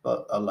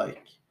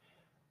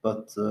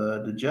 But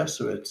the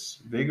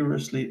Jesuits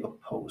vigorously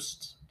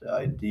opposed the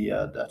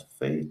idea that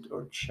fate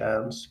or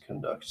chance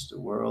conducts the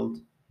world,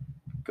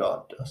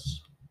 God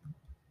does.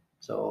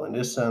 So, in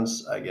this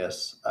sense, I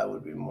guess I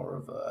would be more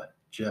of a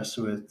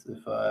Jesuit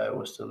if I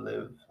was to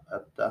live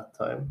at that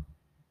time.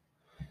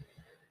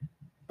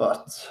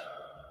 But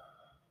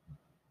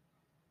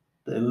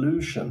The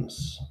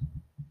illusions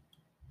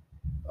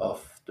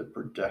of the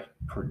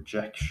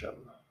projection,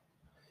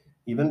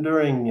 even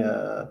during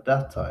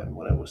that time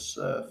when it was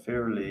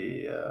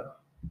fairly,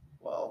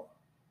 well,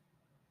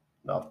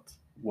 not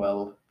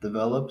well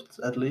developed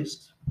at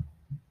least,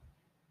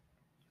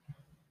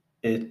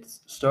 it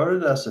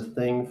started as a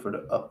thing for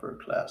the upper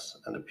class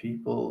and the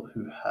people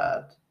who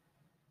had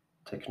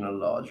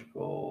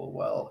technological,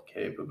 well,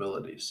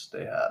 capabilities.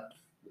 They had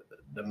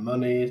the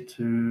money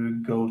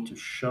to go to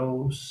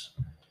shows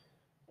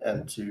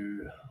and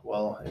to,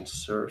 well,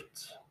 insert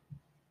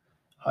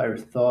higher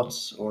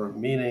thoughts or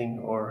meaning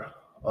or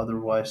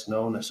otherwise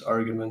known as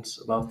arguments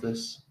about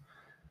this.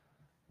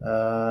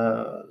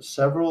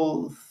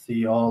 Several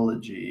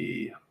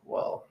theologists,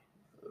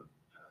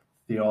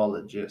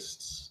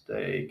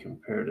 they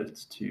compared it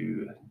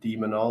to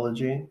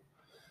demonology.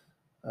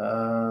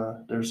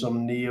 There's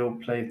some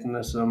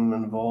Neoplatonism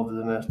involved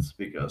in it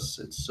because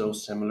it's so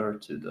similar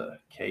to the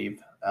cave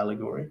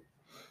allegory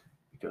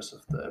because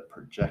of the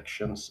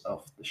projections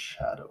of the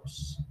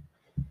shadows.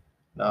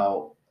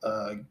 Now,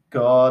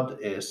 God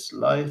is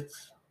light,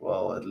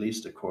 well, at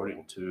least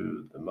according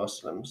to the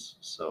Muslims.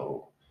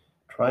 So,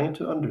 trying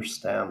to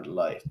understand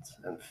light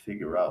and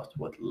figure out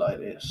what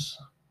light is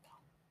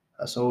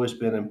has always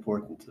been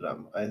important to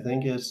them. I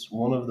think it's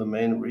one of the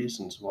main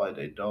reasons why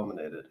they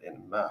dominated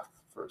in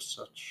math for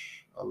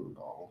such a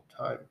long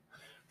time,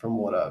 from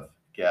what I've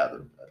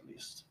gathered at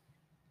least.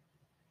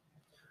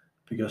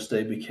 Because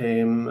they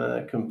became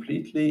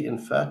completely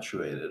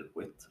infatuated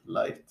with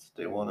light.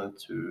 They wanted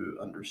to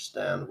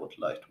understand what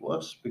light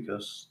was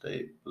because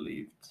they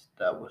believed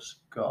that was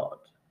God.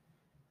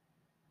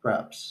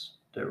 Perhaps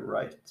they're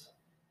right.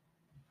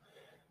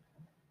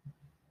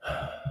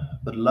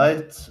 But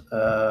light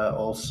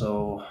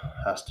also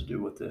has to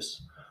do with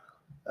this.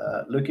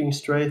 Looking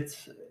straight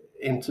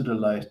into the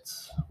light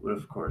would,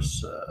 of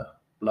course,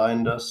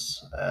 blind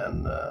us,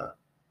 and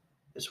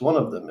it's one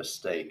of the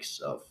mistakes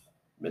of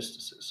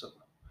mysticism.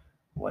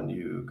 When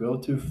you go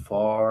too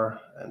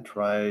far and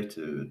try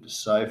to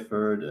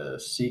decipher the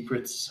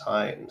secret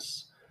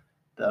signs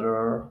that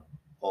are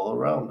all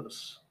around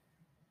us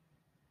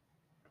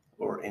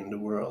or in the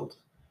world,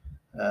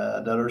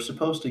 that are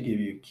supposed to give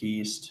you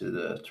keys to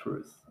the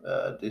truth.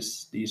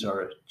 These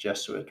are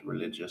Jesuit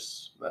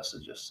religious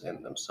messages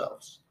in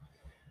themselves.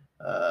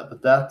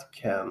 But that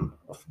can,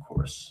 of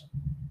course,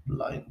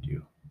 blind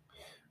you,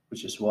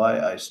 which is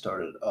why I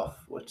started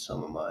off with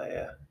some of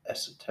my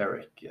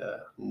esoteric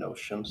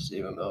notions,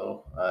 even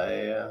though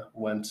I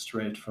went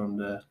straight from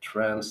the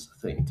trance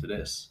thing to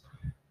this.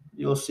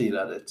 You'll see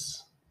that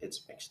it's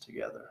mixed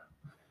together.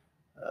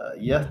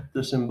 Yet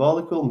the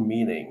symbolical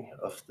meaning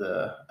of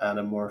the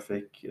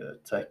anamorphic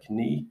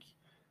technique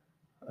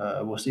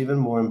was even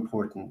more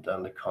important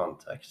than the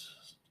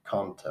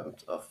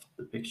content of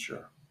the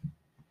picture.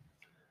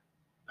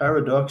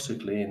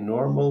 Paradoxically,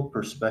 normal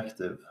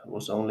perspective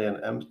was only an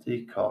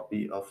empty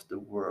copy of the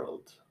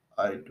world,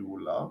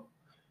 Idula,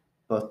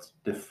 but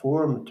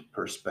deformed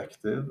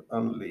perspective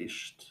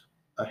unleashed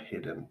a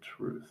hidden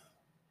truth,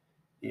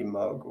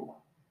 Imago.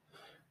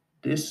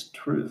 This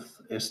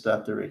truth is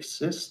that there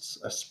exists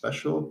a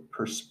special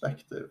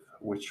perspective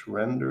which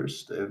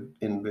renders the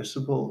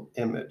invisible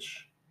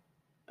image,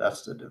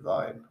 that's the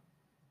divine,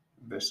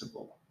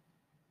 visible.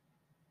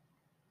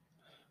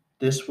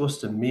 This was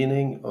the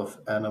meaning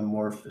of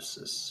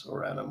anamorphosis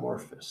or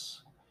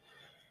anamorphosis.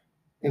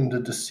 In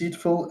the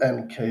deceitful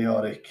and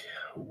chaotic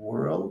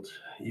world,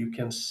 you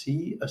can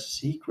see a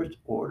secret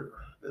order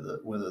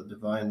with a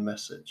divine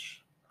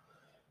message.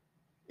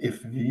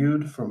 If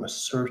viewed from a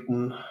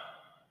certain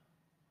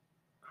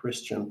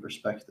Christian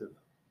perspective,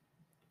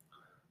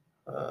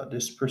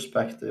 this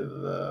perspective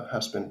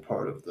has been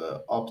part of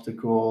the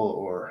optical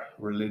or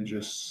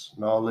religious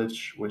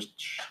knowledge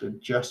which the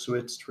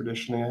Jesuits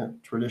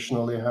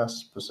traditionally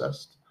has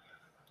possessed,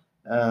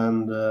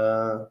 and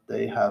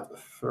they have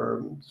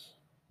affirmed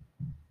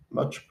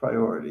much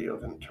priority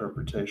of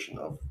interpretation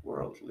of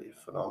worldly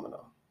phenomena.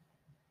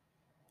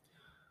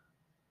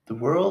 The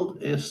world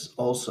is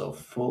also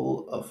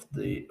full of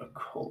the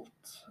occult,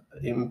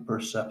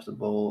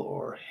 imperceptible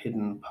or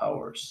hidden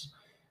powers.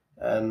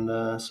 And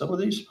some of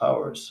these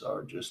powers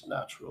are just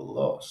natural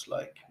laws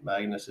like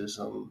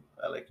magnetism,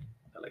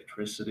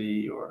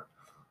 electricity, or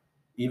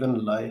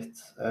even light.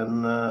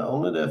 And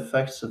only the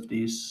effects of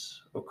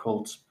these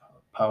occult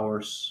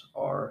powers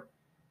are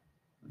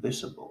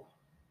visible.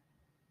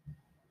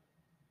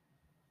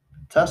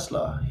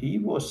 Tesla, he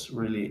was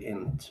really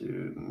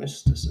into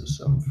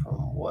mysticism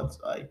from what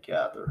I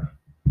gather.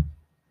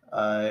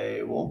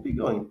 I won't be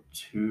going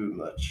too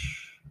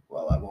much,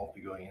 well, I won't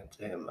be going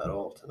into him at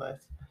all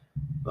tonight,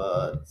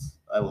 but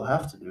I will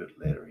have to do it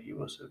later. He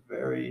was a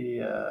very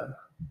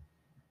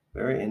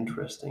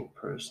interesting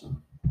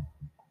person.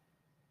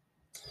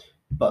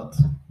 But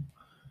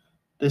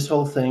this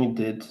whole thing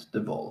did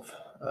devolve.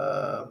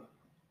 Uh,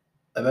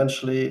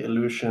 Eventually,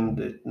 illusion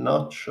did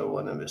not show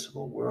an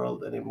invisible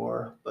world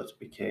anymore, but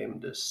became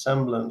the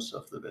semblance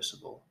of the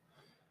visible.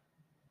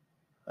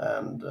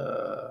 And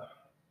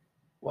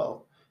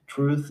well,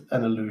 Truth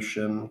and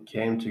illusion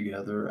came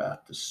together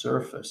at the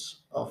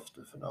surface of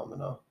the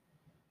phenomena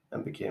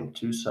and became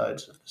two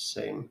sides of the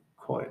same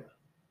coin.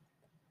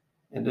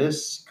 In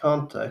this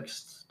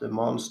context, the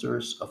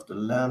monsters of the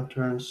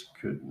lantern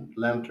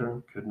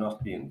could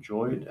not be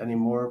enjoyed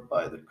anymore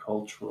by the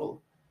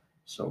cultural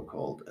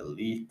so-called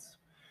elite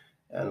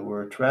and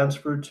were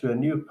transferred to a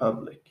new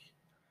public.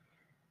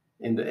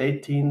 In the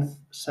 18th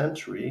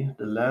century,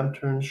 the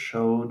lantern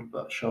shown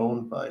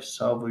by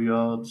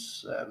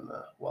Savoyards and,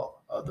 well,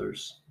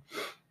 others,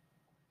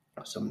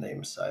 some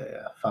names I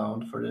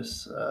found for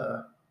this,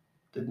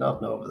 did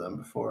not know of them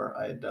before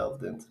I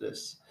delved into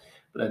this.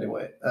 But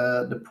anyway,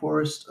 the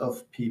poorest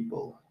of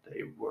people,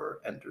 they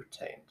were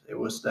entertained. It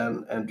was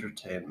then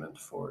entertainment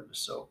for the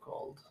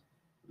so-called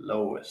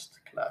lowest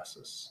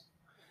classes.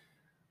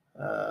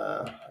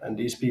 And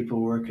these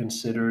people were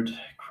considered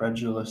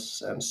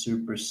credulous and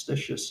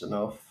superstitious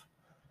enough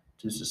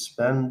to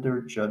suspend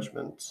their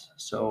judgment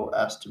so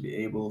as to be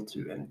able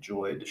to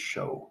enjoy the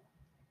show.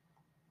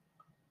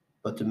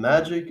 But the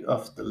magic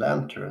of the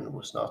lantern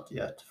was not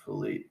yet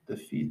fully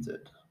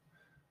defeated.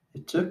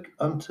 It took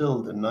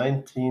until the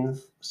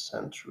 19th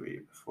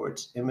century before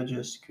its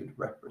images could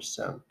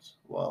represent,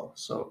 well,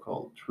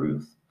 so-called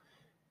truth,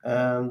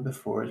 and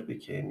before it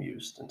became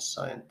used in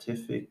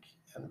scientific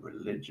and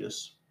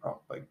religious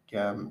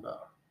propaganda.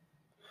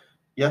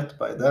 Yet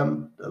by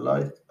then, the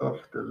light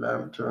of the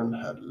lantern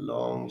had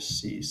long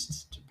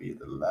ceased to be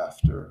the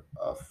laughter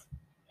of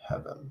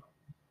heaven.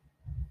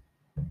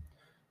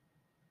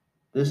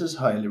 This is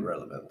highly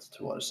relevant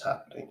to what is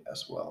happening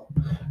as well,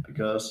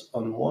 because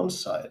on one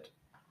side,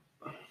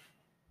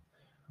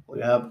 we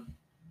have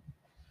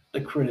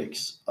the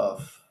critics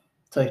of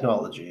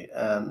technology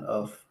and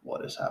of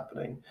what is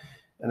happening.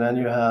 And then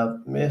you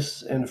have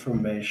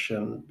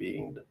misinformation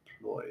being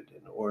deployed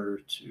in order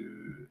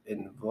to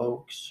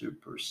invoke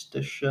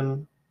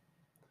superstition.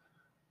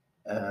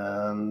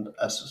 And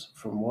as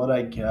from what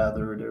I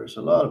gather, there's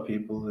a lot of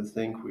people who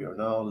think we are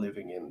now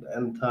living in the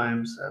end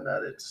times and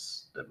that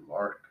it's the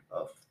mark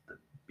of the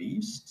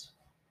beast.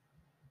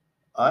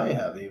 I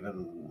have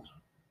even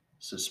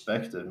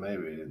suspected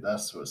maybe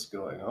that's what's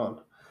going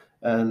on.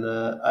 And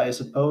I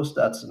suppose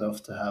that's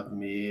enough to have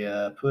me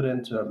put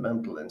into a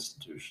mental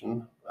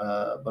institution,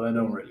 but I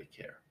don't really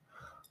care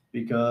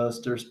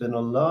because there's been a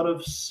lot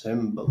of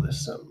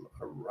symbolism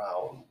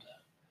around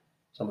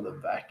some of the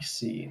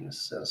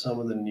vaccines and some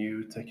of the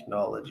new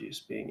technologies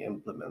being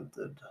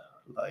implemented,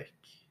 like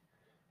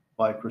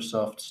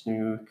Microsoft's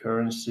new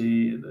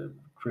currency, the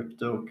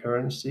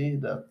cryptocurrency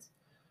that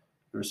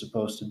you're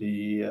supposed to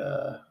be,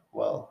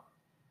 well,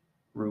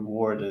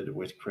 rewarded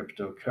with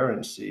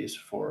cryptocurrencies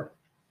for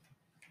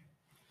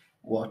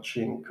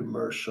watching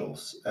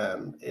commercials,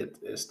 and it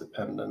is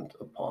dependent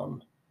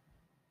upon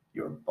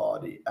your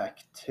body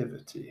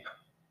activity.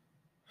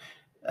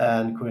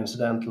 And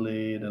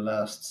coincidentally, the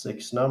last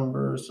six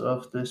numbers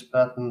of this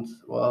patent,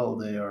 well,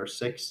 they are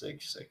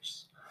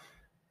 666.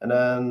 And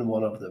then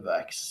one of the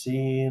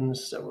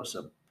vaccines, there was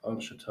a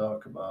bunch of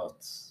talk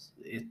about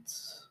it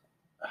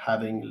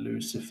having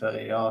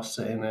luciferiase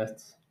in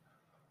it,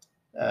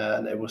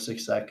 and it was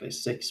exactly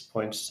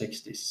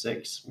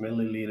 6.66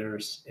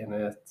 milliliters in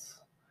it.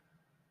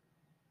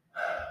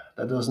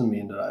 That doesn't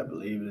mean that I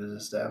believe it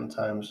is the end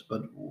times,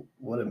 but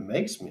what it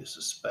makes me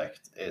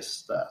suspect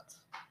is that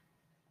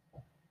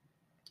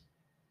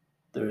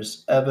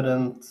there's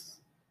evident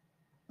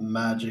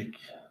magic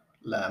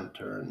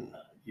lantern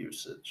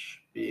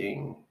usage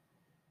being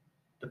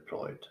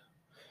deployed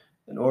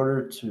in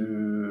order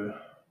to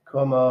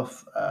come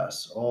off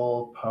as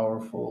all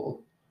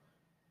powerful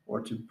or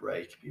to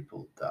break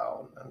people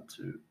down and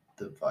to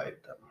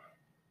divide them.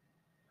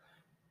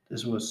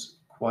 This was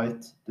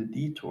quite the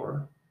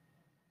detour,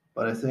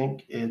 but I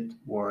think it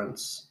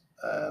warrants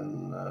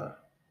an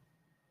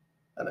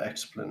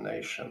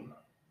explanation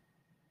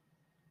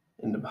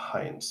in the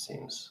behind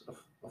scenes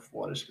of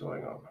what is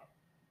going on.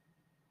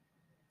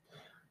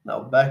 Now,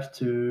 back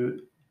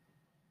to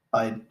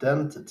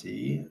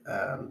identity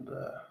and,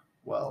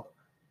 well,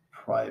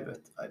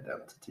 private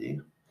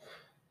identity.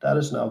 That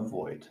is now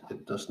void.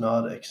 It does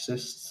not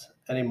exist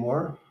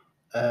anymore.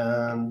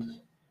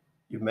 And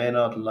you may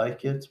not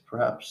like it.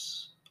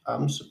 Perhaps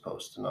I'm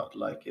supposed to not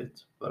like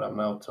it, but I'm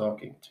now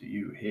talking to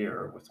you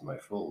here with my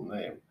full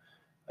name.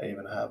 I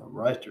even have a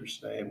writer's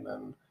name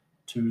and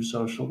two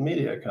social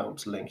media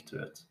accounts linked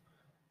to it.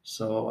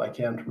 So I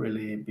can't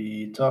really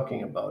be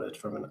talking about it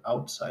from an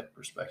outside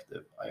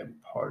perspective. I am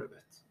part of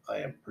it. I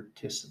am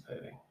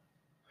participating.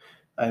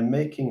 I am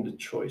making the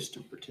choice to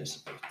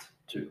participate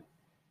too.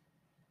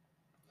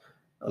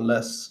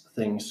 Unless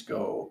things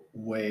go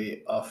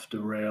way off the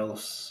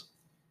rails,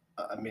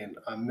 I mean,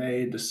 I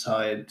may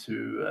decide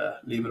to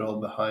leave it all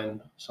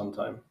behind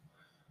sometime.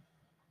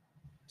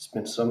 It's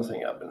been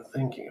something I've been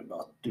thinking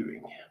about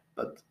doing,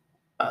 but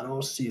I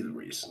don't see the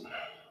reason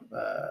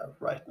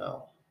right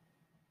now.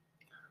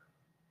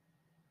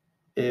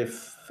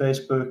 If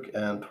Facebook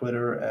and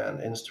Twitter and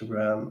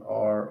Instagram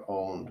are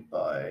owned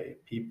by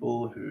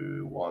people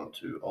who want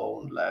to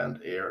own land,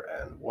 air,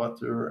 and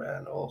water,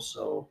 and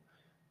also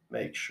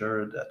make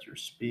sure that your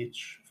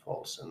speech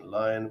falls in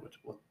line with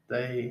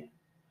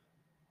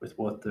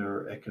what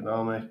their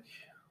economic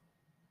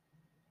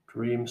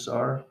dreams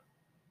are.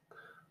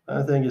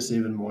 I think it's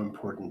even more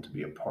important to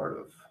be a part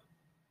of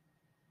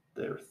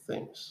their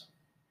things,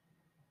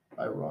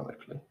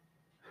 ironically,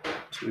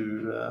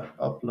 to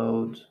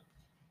upload,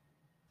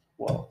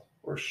 well,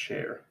 or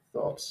share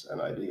thoughts and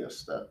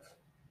ideas that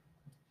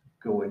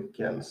go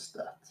against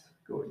that,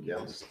 go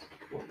against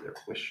what their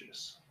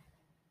wishes.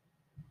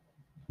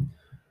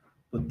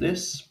 But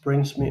this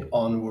brings me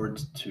onward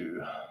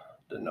to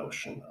the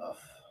notion of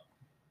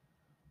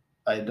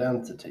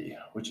identity,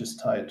 which is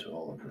tied to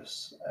all of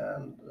this,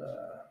 and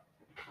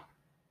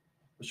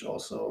which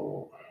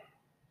also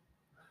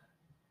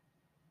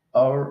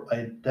our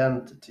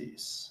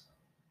identities,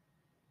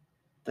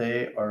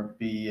 they are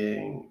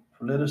being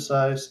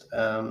politicized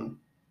and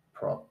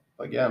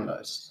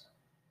propagandized.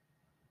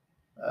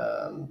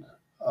 And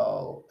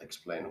I'll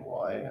explain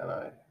why, and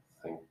I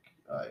think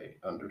I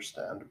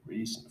understand the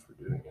reason for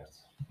doing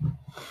it.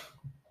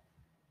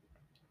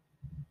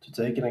 To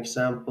take an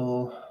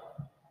example,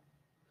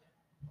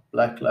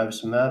 Black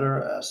Lives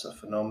Matter as a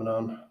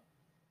phenomenon.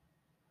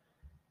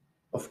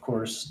 Of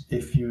course,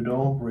 if you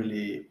don't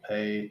really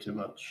pay too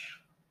much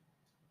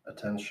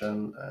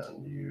attention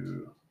and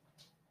you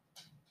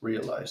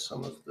realize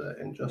some of the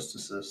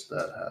injustices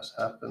that has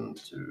happened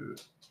to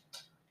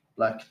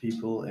black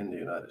people in the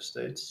United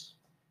States,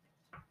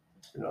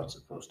 you're not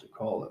supposed to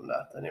call them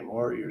that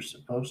anymore. You're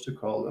supposed to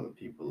call them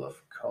people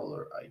of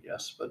color, I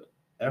guess, but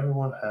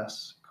everyone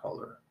has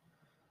color.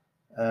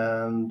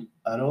 And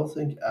I don't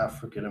think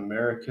African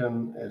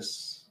American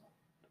is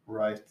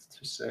right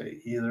to say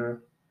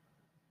either,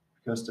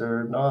 because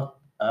they're not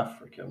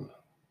African,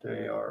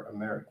 they are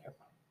American.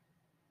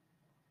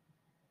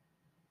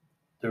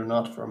 They're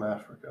not from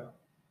Africa.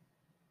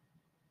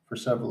 For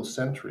several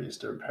centuries,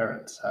 their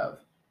parents have,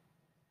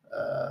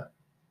 uh,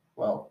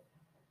 well,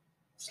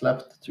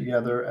 slept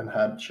together and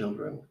had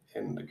children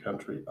in the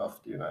country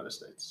of the United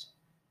States.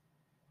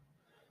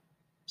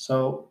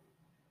 So,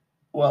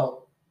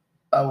 well,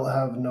 I will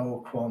have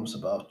no qualms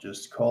about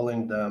just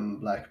calling them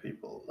black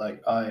people.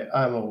 Like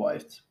I'm a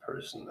white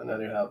person, and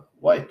then you have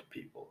white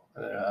people,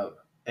 and then you have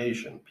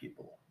Asian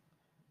people.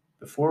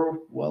 Before,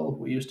 well,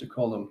 we used to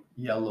call them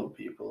yellow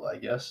people, I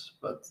guess,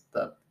 but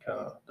that kind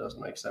of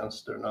doesn't make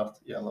sense. They're not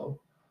yellow.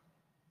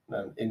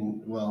 And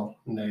in, well,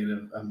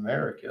 Native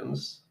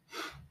Americans,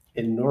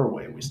 in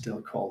Norway, we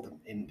still call them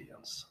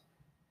Indians.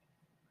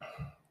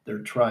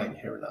 They're trying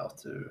here now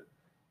to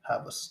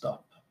have a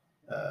stop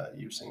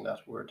using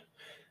that word.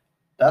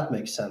 That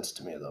makes sense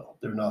to me, though.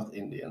 They're not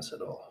Indians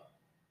at all.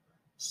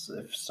 So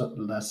if so,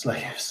 that's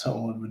like if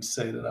someone would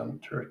say that I'm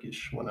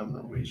Turkish when I'm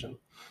Norwegian.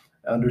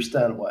 I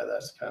understand why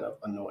that's kind of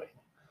annoying.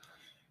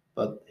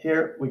 But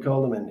here we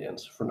call them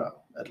Indians for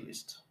now, at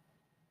least.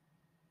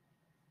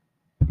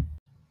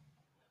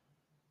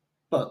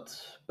 But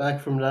back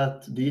from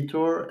that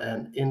detour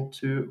and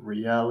into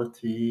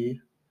reality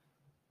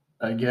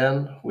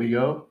again we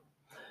go.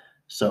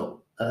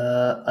 So,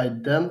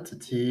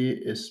 identity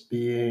is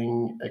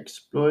being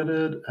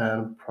exploited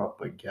and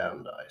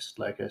propagandized.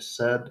 Like I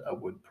said, I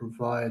would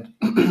provide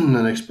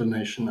an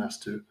explanation as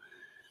to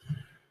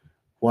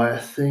why I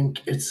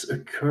think it's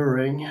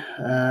occurring.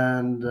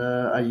 And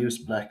I use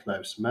Black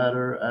Lives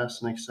Matter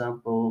as an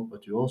example,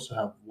 but you also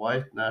have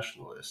white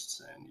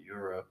nationalists in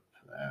Europe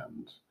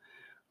and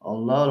a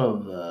lot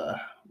of,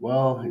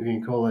 well, you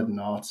can call it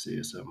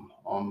Nazism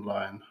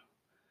online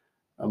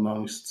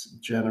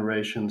amongst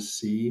Generation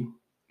C,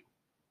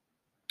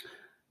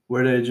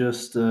 where they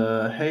just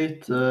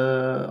hate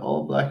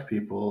all black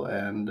people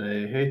and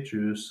they hate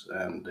Jews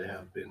and they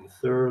have been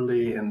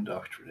thoroughly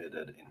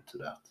indoctrinated into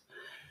that.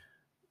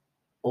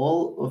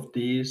 All of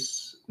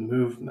these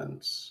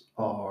movements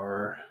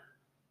are,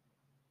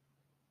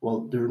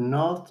 well, they're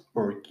not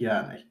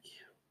organic.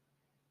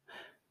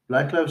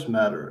 Black Lives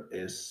Matter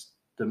is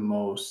the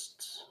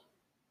most,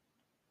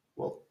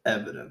 well,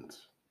 evident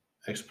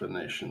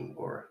explanation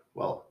or,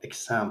 well,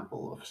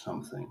 example of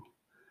something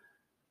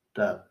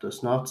that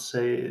does not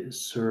say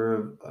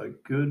serve a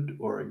good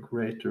or a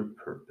greater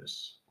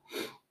purpose.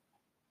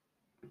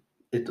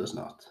 It does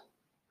not.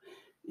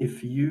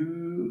 If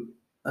you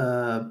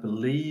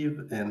believe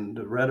in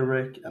the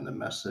rhetoric and the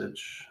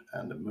message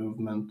and the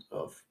movement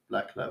of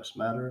Black Lives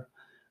Matter,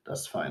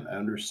 that's fine. I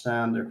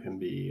understand there can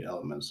be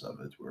elements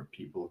of it where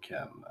people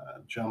can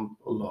jump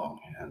along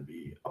and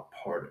be a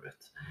part of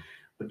it.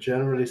 But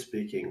generally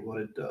speaking,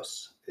 what it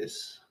does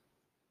is,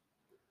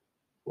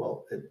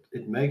 well,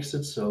 it makes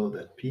it so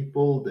that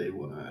people, they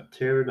want to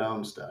tear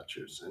down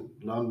statues. In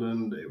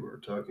London, they were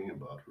talking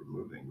about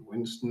removing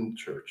Winston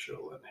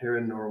Churchill, and here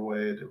in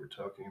Norway, they were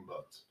talking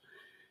about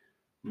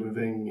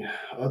moving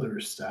other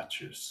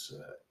statues.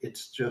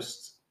 It's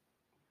just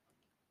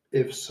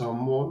if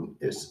someone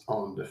is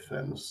on the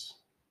fence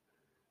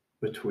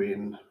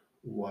between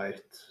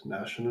white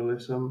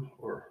nationalism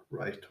or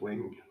right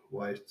wing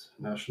white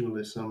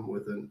nationalism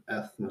with an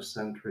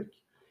ethnocentric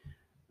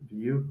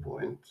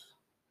viewpoint,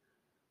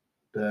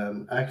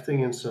 then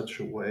acting in such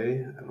a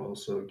way and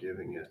also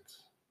giving it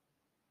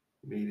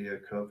media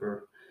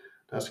cover,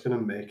 that's going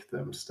to make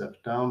them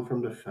step down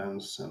from the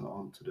fence and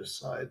onto the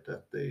side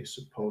that they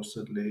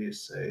supposedly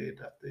say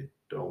that they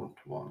don't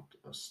want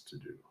us to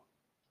do.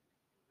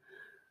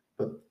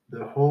 But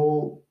the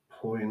whole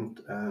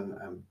point and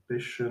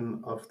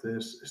ambition of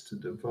this is to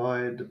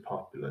divide the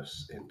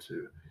populace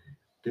into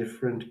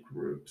different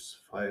groups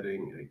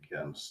fighting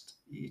against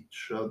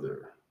each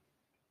other.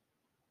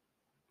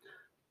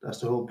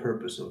 That's the whole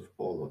purpose of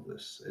all of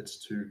this.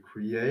 It's to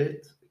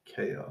create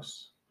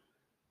chaos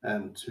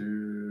and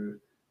to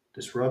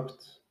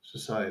disrupt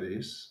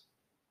societies,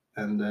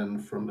 and then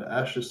from the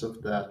ashes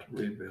of that,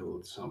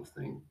 rebuild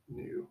something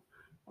new,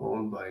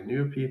 owned by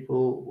new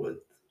people with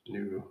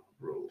new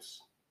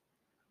rules.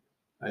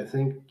 I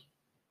think,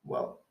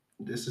 well,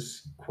 this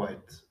is quite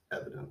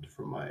evident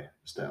from my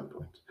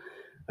standpoint.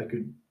 I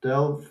could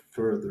delve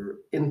further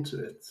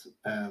into it,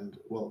 and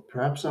well,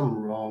 perhaps I'm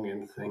wrong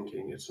in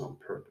thinking it's on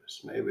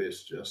purpose. Maybe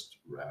it's just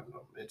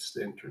random. It's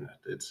the internet,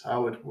 it's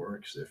how it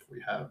works if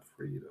we have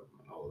freedom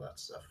and all that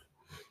stuff.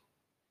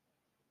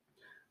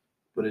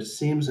 But it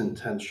seems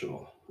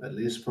intentional, at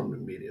least from the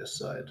media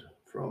side,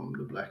 from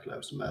the Black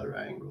Lives Matter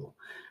angle,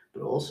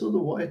 but also the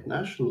white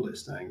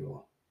nationalist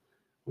angle.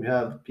 We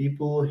have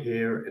people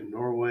here in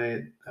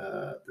Norway,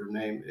 their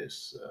name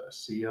is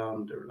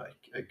Sion, they're like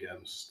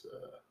against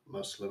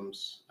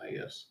Muslims, I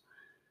guess.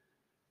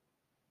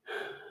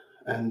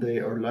 And they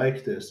are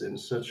like this in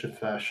such a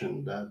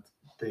fashion that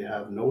they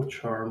have no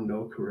charm,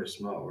 no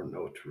charisma, or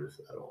no truth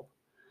at all.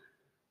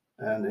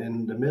 And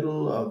in the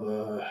middle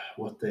of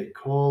what they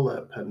call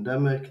a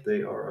pandemic,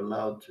 they are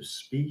allowed to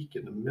speak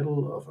in the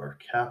middle of our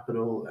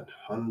capital, and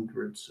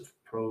hundreds of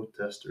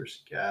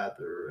protesters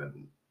gather.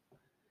 And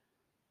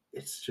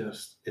it's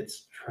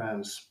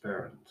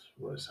transparent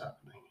what is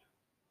happening.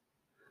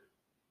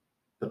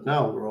 But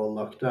now we're all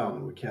locked down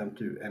and we can't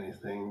do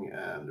anything,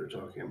 and they're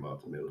talking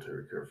about the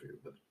military curfew.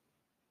 But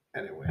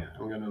anyway,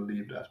 I'm going to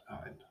leave that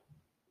behind.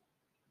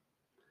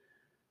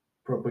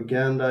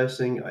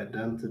 Propagandizing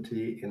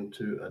identity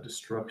into a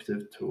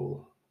destructive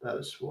tool. That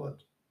is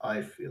what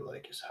I feel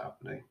like is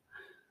happening.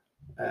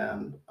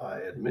 And I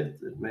admit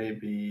it may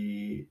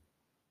be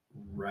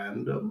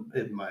random.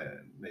 It might,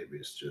 maybe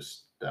it's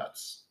just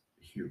that's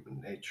human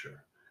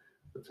nature.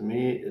 But to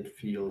me, it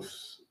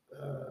feels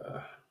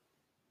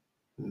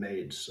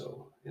made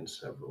so in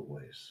several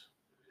ways.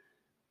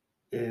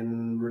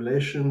 In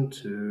relation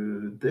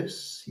to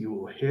this, you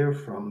will hear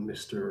from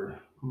Mr.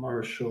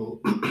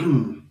 Marshall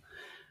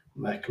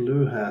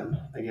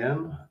McLuhan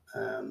again,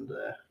 and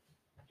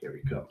here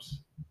he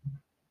comes.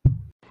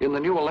 In the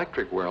new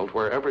electric world,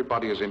 where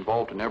everybody is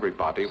involved in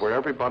everybody, where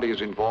everybody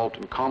is involved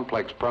in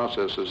complex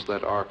processes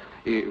that are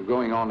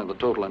going on in the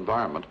total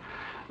environment,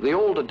 the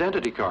old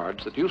identity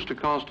cards that used to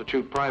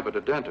constitute private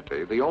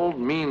identity, the old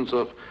means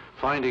of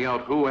finding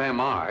out who am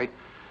I,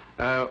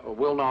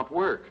 will not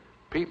work.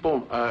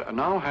 People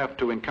now have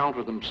to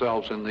encounter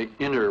themselves in the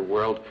inner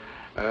world,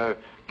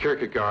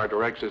 Kierkegaard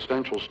or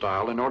existential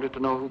style, in order to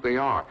know who they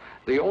are.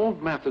 The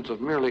old methods of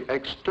merely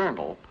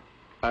external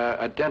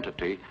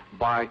identity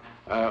by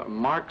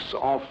marks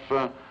of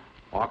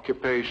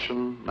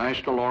occupation,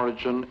 national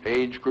origin,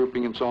 age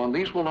grouping, and so on,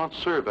 these will not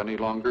serve any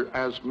longer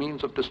as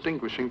means of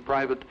distinguishing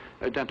private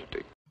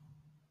identity.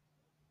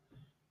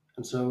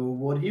 And so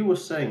what he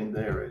was saying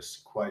there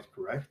is quite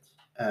correct.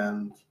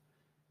 And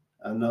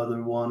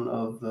another one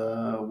of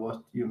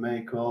what you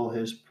may call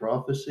his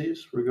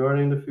prophecies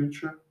regarding the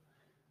future.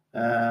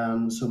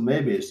 And so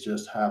maybe it's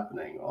just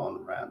happening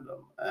on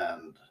random.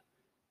 And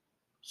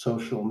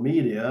social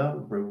media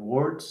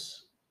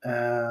rewards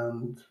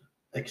and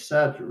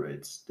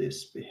exaggerates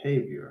this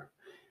behavior.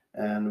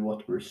 And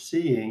what we're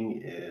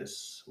seeing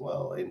is,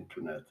 well,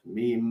 internet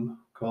meme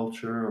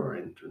culture or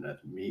internet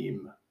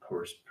meme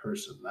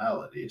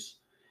personalities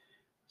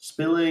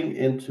spilling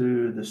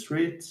into the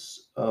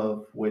streets,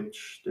 of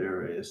which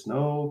there is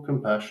no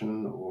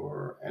compassion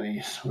or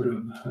any sort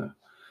of,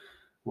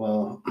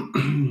 well,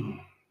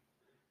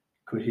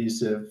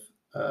 cohesive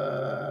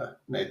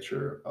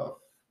nature of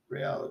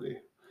reality.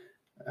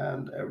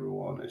 And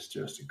everyone is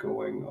just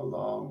going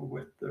along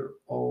with their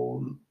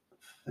own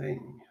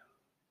thing.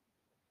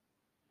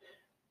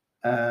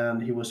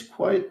 And he was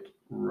quite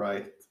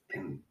right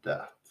in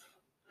that.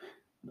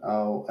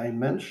 Now, I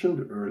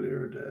mentioned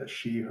earlier the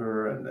she,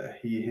 her, and the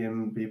he,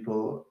 him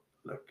people.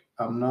 Look,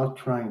 I'm not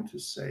trying to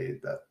say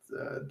that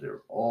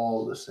they're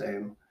all the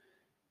same,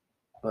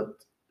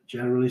 but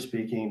generally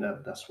speaking,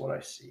 that's what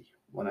I see.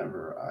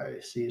 Whenever I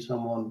see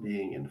someone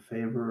being in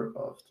favor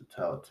of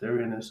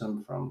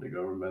totalitarianism from the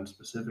government,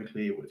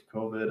 specifically with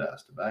COVID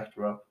as the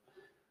backdrop,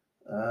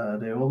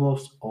 they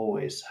almost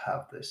always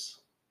have this.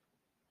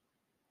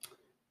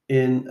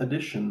 In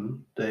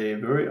addition, they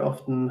very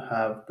often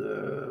have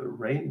the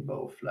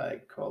rainbow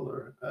flag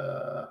color,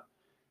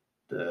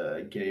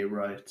 the gay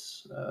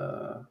rights,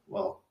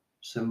 well,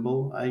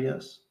 symbol, I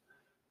guess,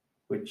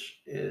 which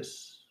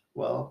is,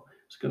 well,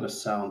 it's going to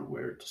sound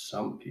weird to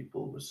some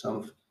people, but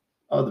some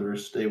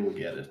others, they will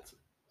get it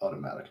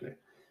automatically.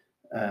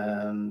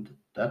 And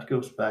that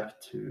goes back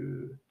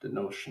to the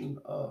notion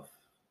of,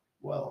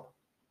 well,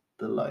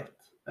 the light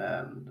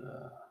and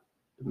the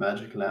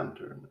magic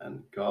lantern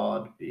and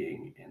God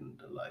being in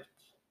the light.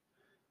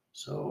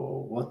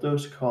 So, what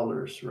those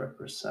colors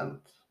represent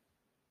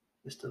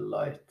is the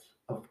light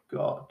of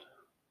God.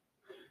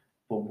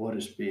 But what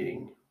is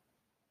being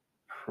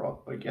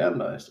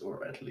propagandized,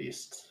 or at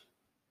least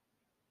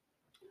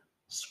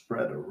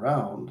spread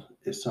around,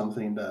 is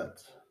something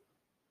that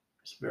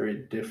is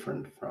very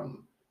different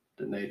from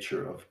the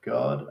nature of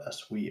God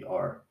as we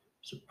are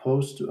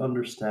supposed to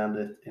understand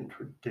it in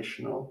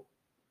traditional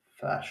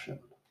fashion.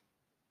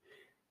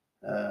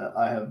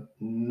 I have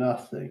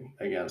nothing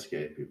against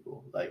gay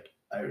people, like,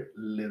 I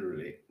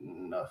literally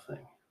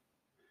nothing.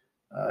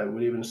 I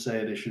would even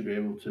say they should be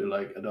able to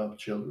like adopt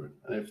children,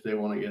 and if they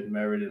want to get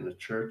married in a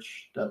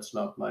church, that's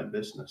not my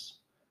business.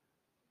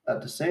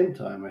 At the same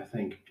time, I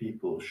think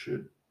people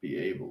should be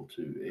able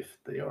to, if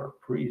they are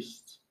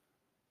priests,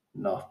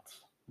 not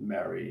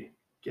marry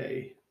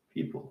gay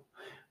people.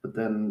 But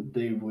then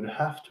they would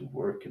have to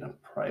work in a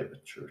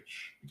private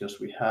church because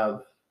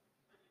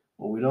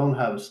well, we don't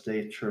have a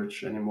state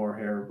church anymore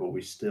here, but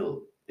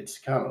it's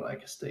kind of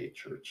like a state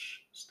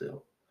church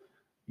still.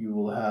 You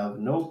will have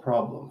no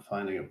problem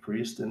finding a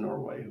priest in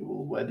Norway who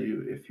will wed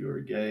you if you're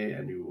gay,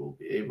 and you will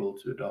be able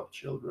to adopt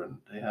children.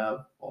 They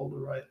have all the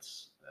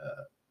rights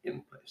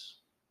in place.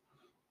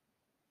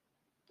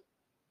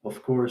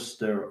 Of course,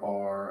 there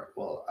are,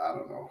 well, I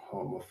don't know,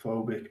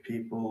 homophobic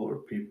people or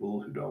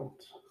people who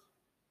don't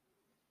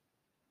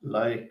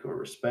like or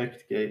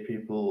respect gay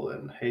people,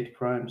 and hate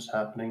crimes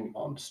happening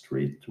on the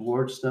street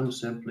towards them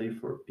simply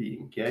for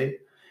being gay.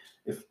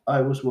 If I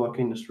was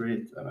walking the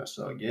street and I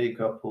saw a gay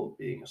couple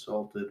being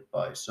assaulted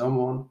by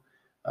someone,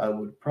 I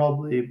would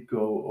probably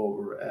go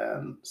over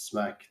and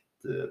smack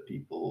the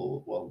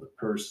people, well, the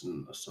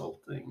person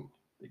assaulting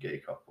the gay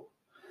couple.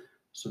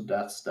 So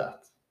that's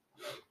that.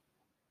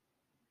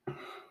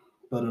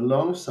 But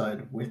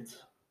alongside with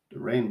the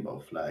rainbow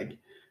flag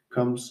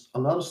comes a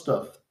lot of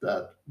stuff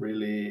that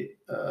really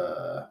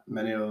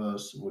many of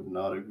us would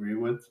not agree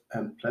with,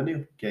 and plenty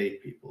of gay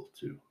people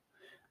too.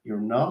 You're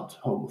not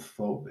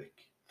homophobic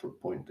for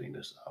pointing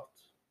this out.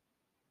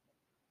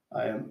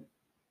 I am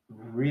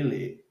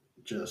really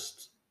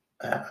just,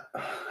 I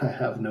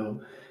have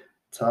no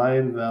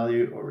time,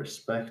 value, or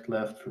respect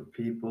left for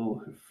people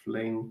who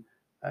fling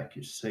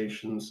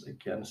accusations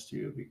against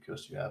you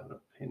because you have an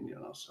opinion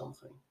on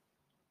something.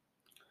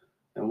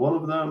 And one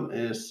of them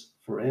is,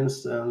 for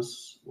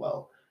instance,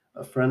 well,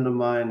 a friend of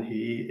mine,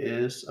 he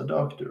is a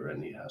doctor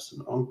and he has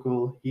an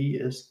uncle, he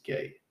is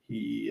gay.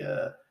 He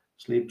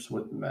sleeps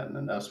with men,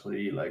 and that's what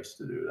he likes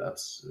to do.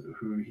 That's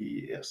who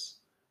he is.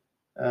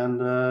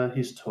 And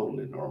he's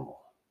totally normal.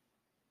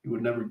 You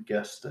would never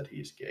guess that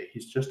he's gay.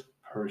 He's just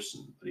a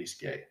person, but he's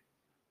gay.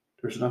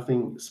 There's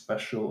nothing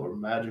special or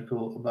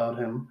magical about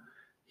him.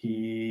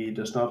 He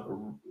does not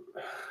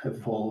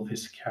evolve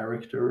his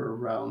character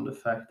around the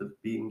fact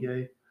of being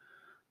gay.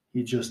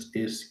 He just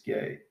is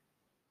gay.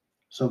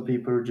 Some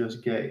people are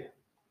just gay.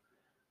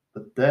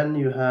 But then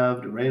you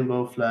have the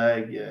rainbow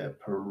flag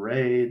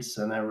parades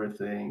and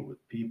everything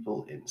with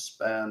people in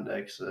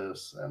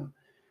spandexes, and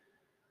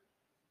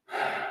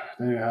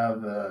then you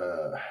have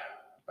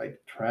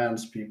like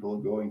trans people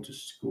going to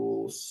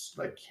schools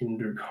like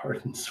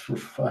kindergartens for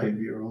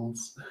 5 year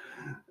olds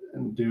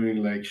and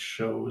doing like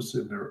shows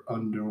in their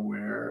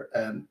underwear.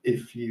 And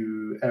if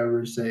you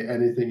ever say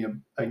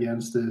anything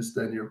against this,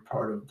 then you're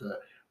part of the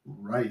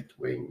right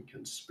wing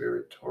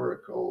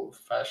conspiratorial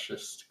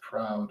fascist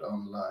crowd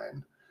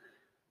online.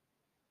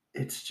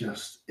 It's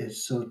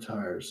so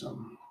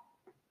tiresome.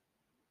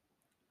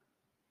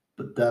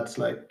 But that's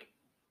like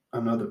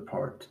another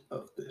part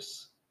of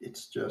this.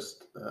 It's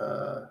just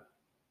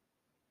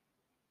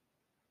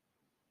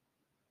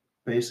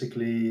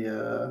basically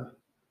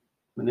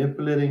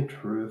manipulating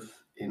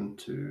truth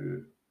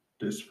into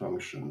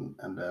dysfunction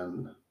and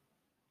then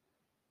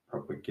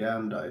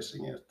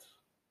propagandizing it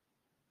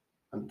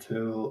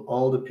until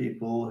all the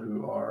people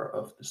who are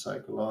of the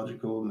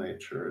psychological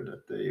nature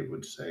that they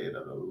would say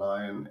that a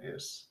line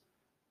is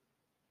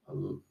a,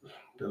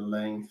 the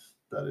length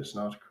that is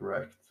not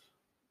correct,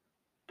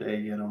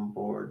 they get on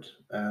board.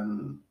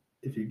 And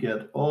if you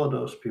get all of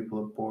those people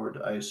on board,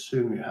 I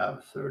assume you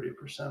have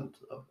 30%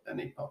 of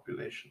any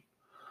population.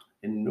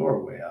 In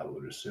Norway, I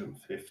would assume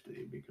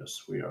 50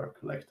 because we are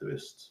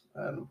collectivists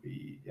and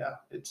yeah,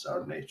 it's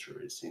our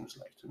nature, it seems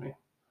like to me.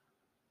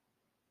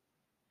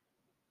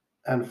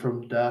 And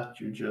from that,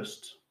 you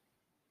just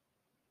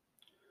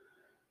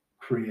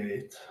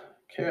create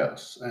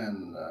chaos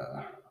and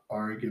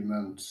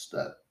arguments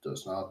that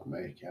does not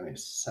make any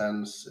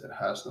sense. It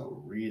has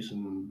no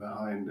reason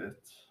behind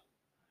it.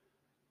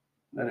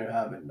 Then you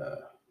have in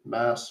the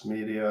mass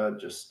media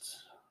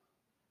just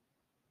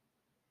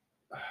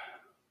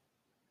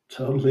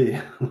totally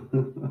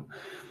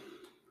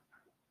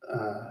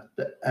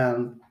the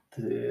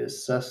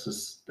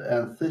antithesis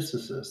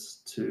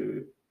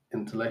to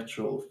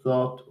intellectual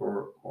thought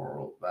or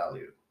moral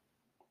value.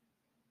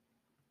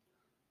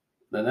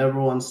 Then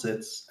everyone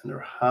sits in their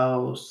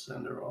house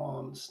and they're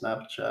on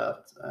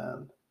Snapchat,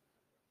 and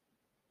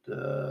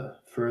the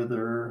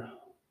further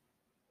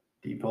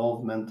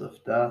devolvement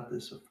of that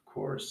is, of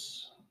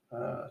course,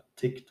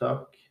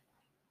 TikTok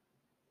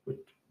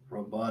with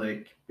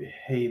robotic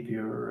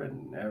behavior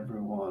and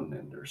everyone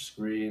in their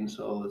screens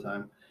all the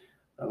time.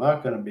 I'm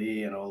not going to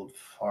be an old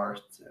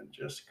fart and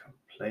just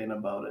complain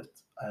about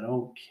it. I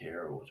don't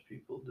care what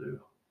people do.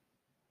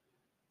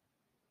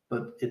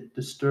 But it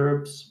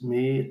disturbs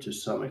me to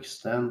some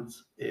extent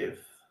if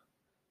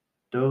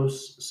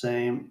those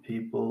same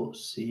people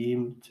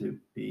seem to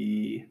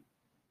be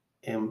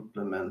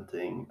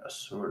implementing a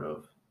sort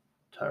of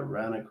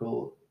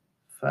tyrannical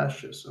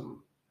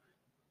fascism,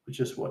 which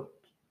is what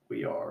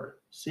we are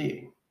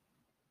seeing.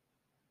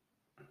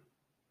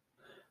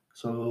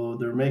 So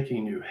they're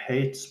making new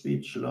hate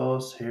speech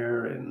laws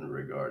here in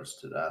regards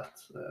to that.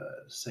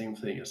 Same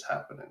thing has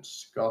happened in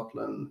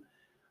Scotland.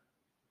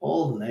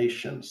 All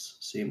nations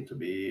seem to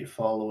be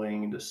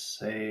following the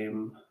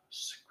same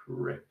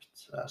script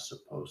as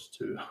opposed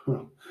to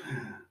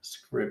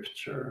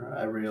scripture.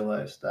 I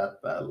realize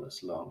that battle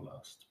is long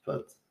lost,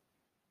 but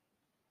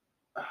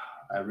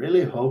I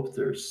really hope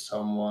there's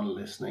someone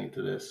listening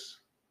to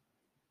this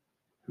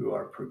who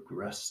are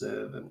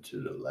progressive and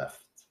to the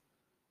left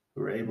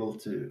who are able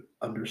to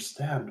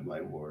understand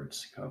my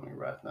words coming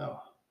right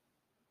now.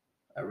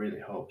 I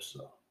really hope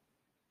so.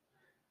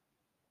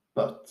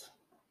 But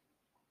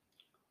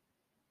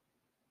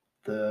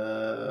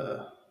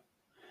the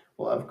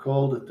well, I've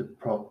called it the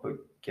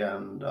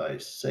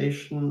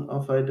propagandization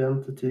of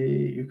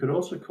identity. You could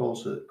also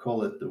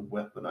call it the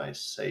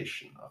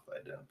weaponization of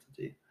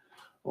identity.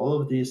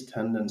 All of these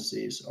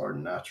tendencies are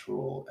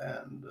natural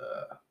and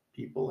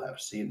people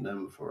have seen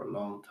them for a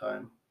long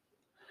time.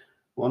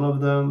 One of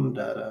them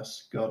that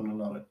has gotten a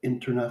lot of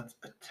internet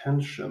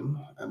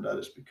attention, and that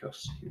is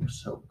because he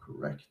was so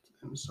correct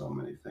in so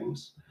many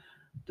things,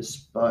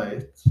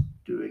 despite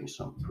doing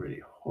some pretty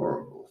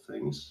horrible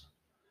things,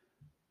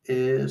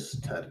 is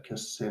Ted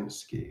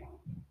Kaczynski.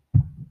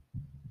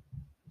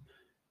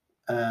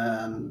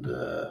 And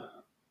I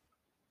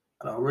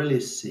don't really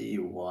see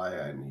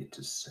why I need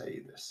to say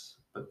this,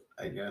 but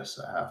I guess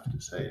I have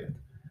to say it.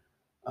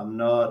 I'm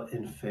not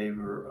in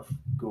favor of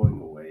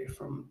going away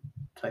from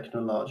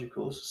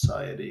technological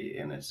society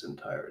in its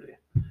entirety.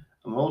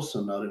 I'm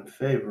also not in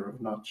favor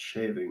of not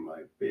shaving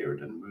my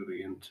beard and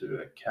moving into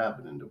a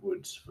cabin in the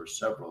woods for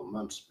several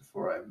months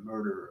before I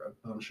murder a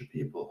bunch of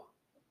people.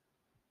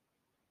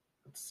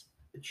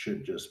 It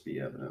should just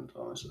be evident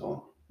on its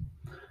own.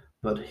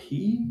 But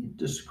he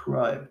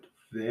described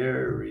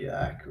very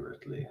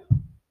accurately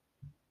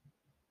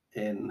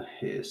in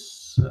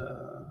his,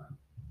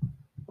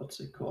 what's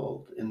it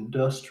called?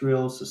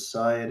 Industrial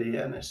Society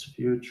and His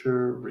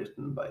Future,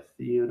 written by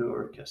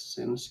Theodore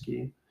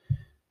Kaczynski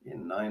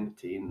in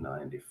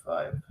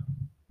 1995.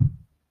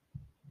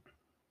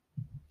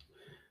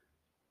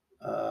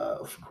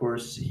 Of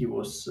course, he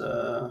was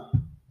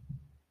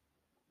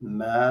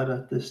mad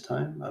at this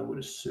time, I would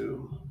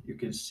assume. You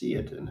can see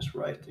it in his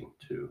writing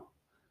too,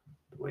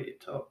 the way he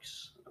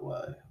talks,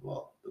 the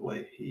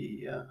way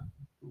he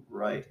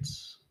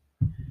writes.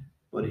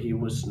 But he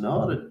was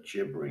not a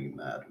gibbering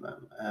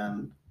madman,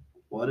 and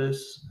what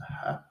is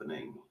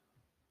happening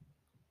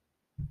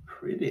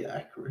pretty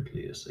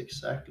accurately is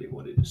exactly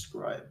what he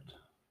described.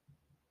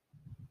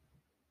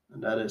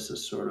 And that is a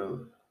sort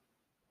of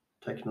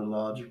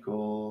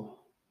technological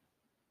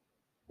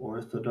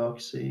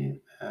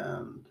orthodoxy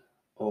and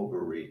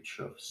overreach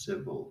of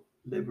civil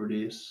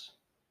liberties,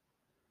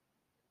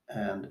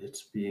 and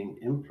it's being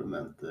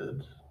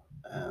implemented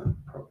and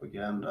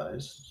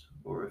propagandized,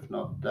 or if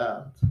not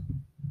that,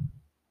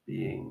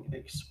 being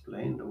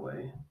explained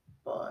away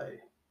by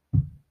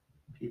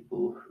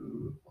people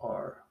who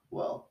are,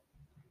 well,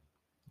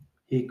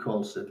 he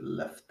calls it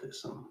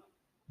leftism,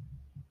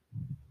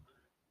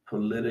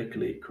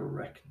 politically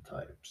correct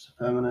types,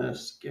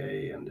 feminists,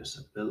 gay and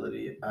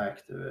disability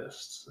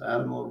activists,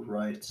 animal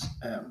rights,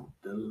 and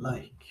the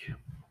like.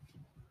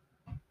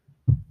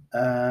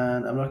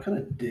 And I'm not going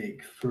to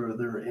dig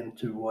further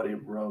into what he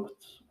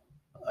wrote.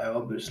 I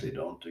obviously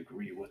don't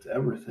agree with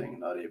everything,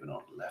 not even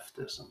on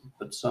leftism,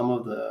 but some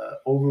of the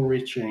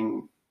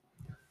overreaching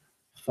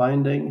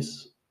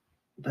findings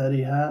that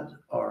he had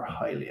are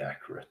highly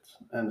accurate.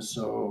 And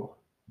so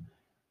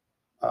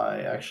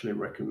I actually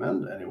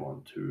recommend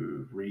anyone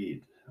to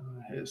read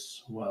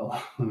his,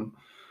 well,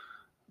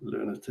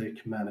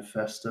 lunatic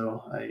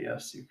manifesto, I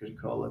guess you could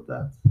call it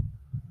that.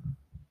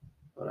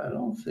 But I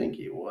don't think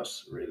he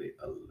was really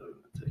a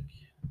lunatic.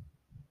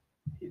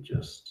 He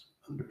just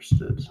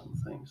understood some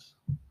things.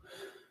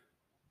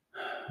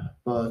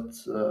 But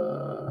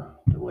the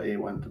way he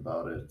went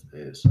about it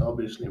is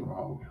obviously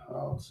wrong.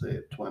 I'll say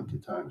it 20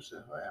 times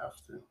if I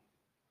have to.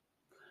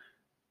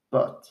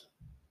 But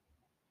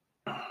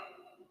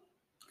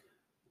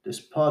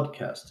this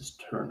podcast is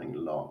turning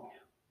long.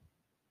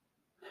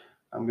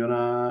 I'm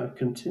gonna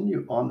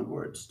continue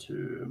onwards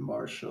to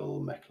Marshall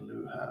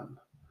McLuhan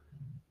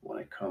when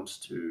it comes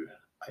to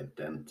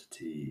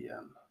identity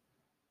and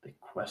the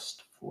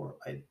quest for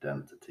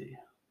identity.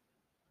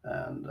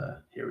 And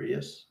here he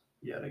is,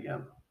 yet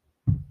again.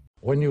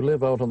 When you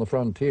live out on the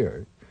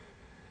frontier,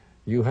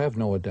 you have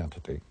no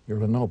identity.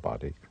 You're a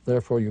nobody.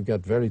 Therefore, you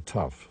get very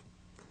tough.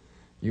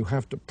 You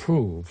have to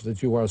prove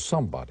that you are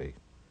somebody.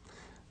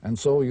 And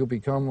so you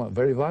become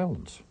very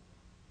violent.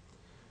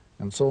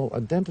 And so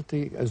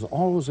identity is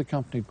always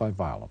accompanied by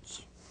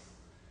violence.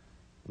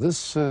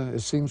 This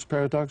seems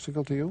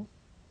paradoxical to you?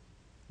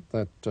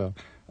 That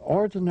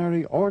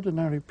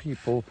ordinary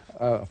people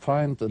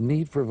find the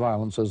need for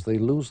violence as they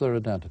lose their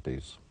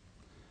identities.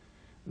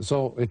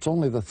 So it's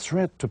only the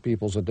threat to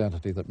people's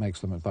identity that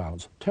makes them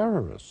violent.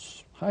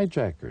 Terrorists,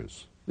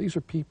 hijackers, these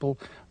are people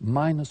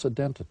minus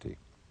identity.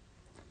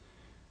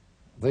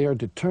 They are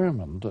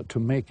determined to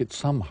make it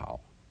somehow,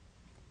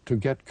 to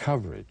get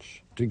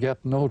coverage, to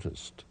get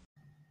noticed.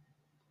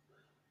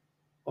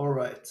 All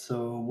right,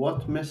 so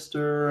what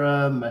Mr.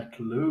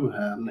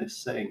 McLuhan is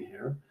saying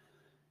here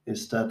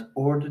is that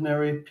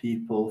ordinary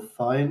people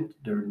find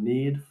their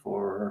need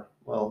for,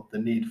 well, the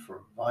need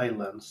for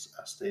violence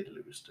as they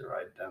lose their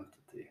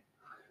identity.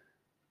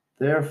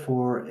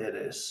 Therefore, it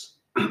is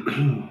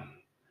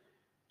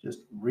just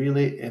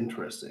really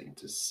interesting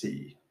to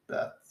see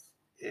that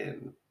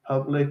in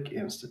public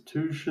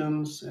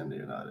institutions in the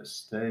United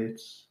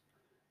States,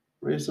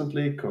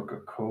 recently Coca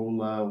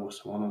Cola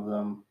was one of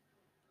them.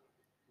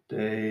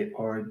 They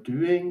are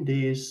doing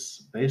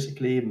these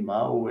basically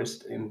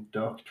Maoist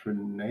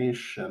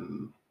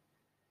indoctrination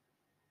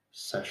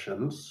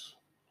sessions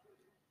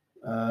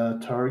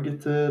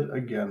targeted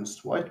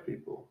against white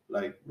people.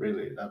 Like,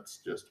 really, that's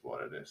just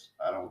what it is.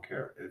 I don't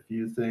care. If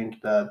you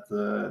think that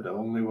the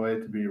only way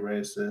to be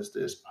racist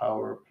is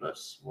power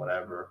plus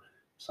whatever,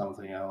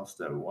 something else,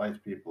 that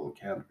white people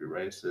can't be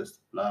racist,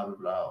 blah, blah,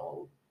 blah,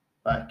 all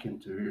back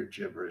into your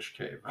gibberish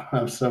cave.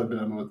 I'm so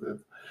done with it.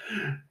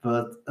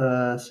 But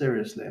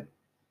seriously,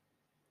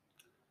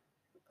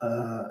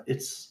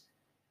 it's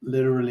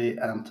literally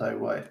anti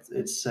white.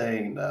 It's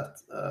saying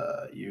that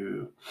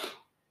you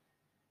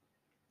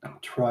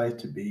try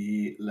to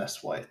be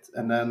less white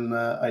and then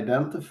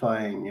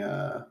identifying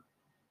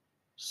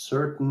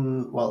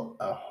certain, well,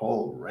 a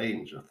whole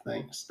range of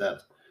things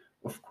that,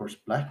 of course,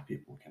 black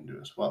people can do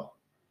as well.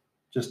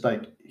 Just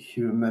like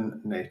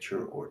human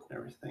nature,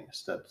 ordinary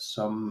things that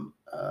some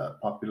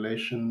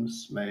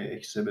populations may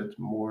exhibit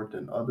more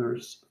than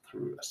others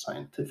through a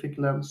scientific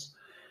lens,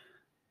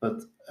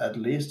 but at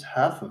least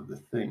half of the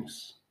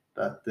things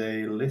that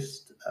they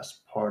list as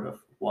part of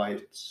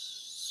white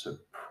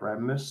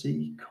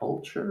supremacy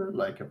culture,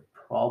 like a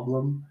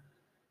problem,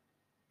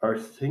 are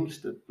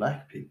things that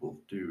black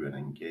people do and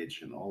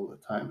engage in all the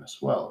time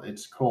as well.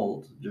 It's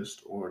called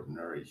just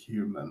ordinary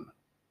human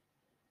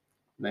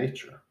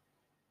nature.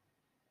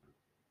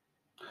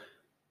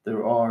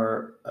 There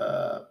are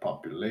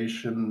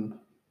population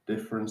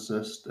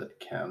differences that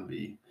can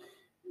be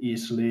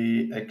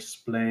easily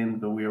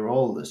explained, but we are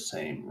all the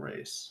same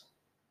race.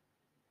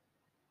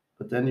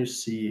 But then you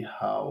see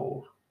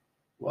how,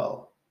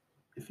 well,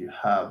 if you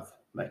have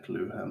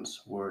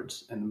McLuhan's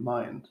words in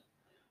mind,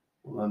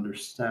 will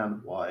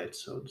understand why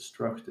it's so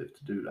destructive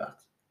to do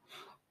that.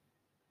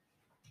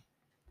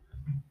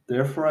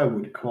 Therefore, I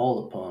would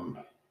call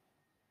upon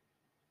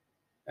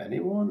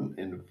anyone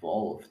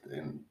involved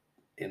in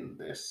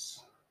this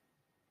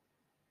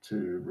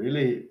to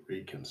really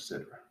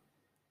reconsider.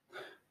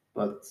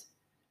 But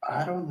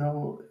I don't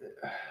know.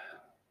 It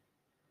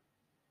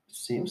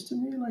seems to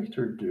me like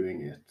they're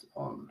doing it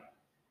on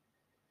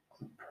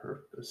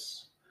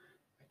purpose.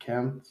 I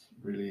can't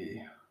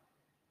really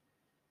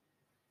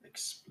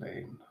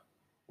explain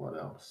what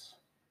else.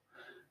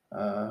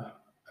 I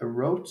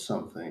wrote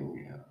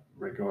something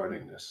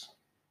regarding this.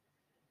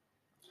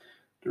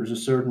 There's a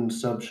certain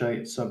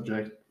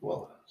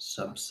well,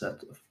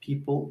 subset of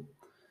people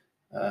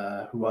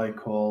who I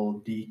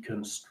call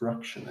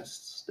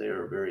deconstructionists. They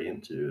are very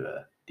into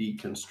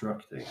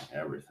deconstructing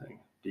everything,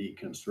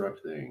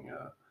 deconstructing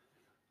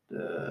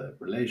the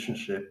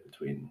relationship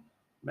between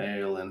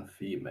male and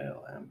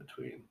female and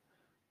between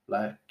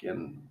black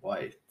and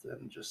white,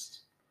 and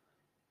just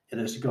it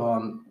has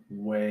gone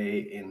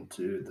way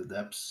into the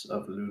depths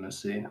of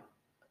lunacy,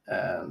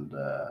 and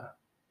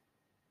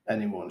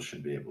anyone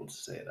should be able to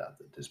say that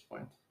at this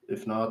point.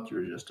 If not,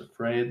 you're just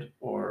afraid,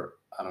 or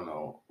I don't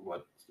know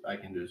what I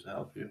can do to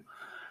help you.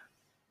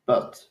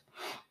 But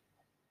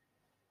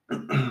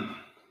the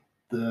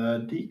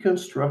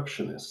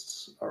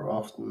deconstructionists are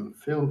often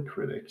film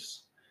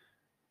critics,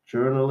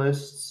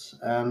 journalists,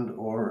 and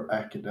or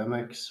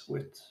academics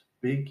with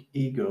big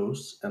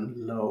egos and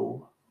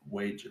low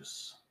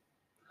wages.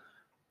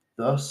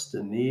 Thus,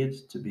 the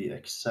need to be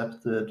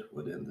accepted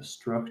within the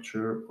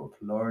structure of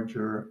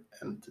larger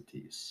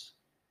entities.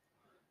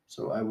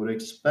 So I would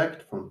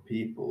expect from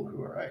people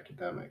who are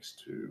academics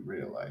to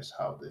realize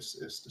how this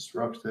is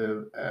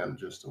destructive and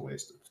just a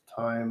waste of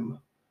time.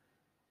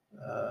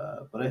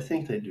 But I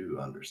think they do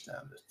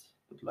understand it.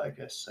 But like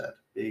I said,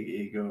 big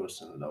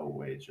egos and low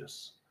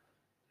wages.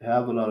 They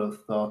have a lot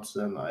of thoughts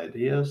and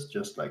ideas,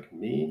 just like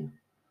me,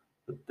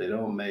 but they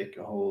don't make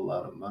a whole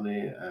lot of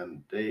money,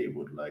 and they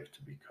would like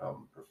to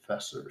become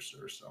professors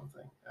or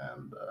something.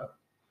 And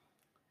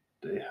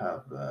they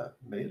have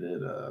made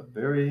it a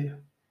very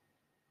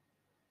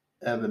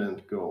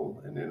evident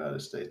goal in the United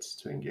States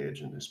to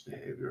engage in this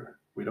behavior.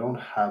 We don't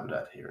have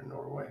that here in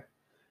Norway,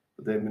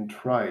 but they've been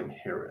trying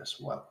here as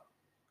well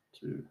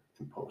to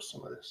impose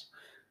some of this.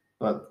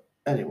 But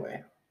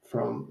anyway,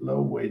 from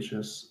low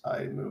wages,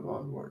 I move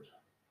onward.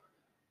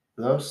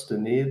 Thus, the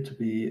need to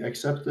be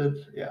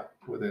accepted, yeah,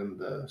 within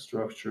the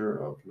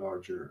structure of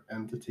larger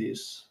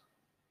entities.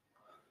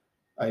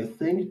 I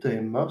think they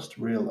must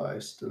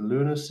realize the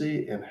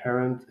lunacy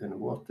inherent in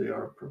what they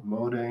are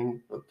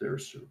promoting, but their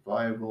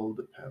survival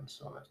depends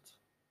on it.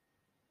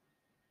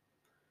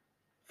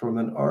 From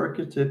an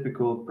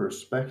archetypical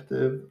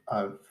perspective,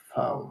 I've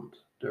found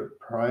their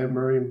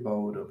primary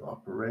mode of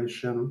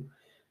operation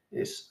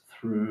is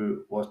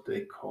through what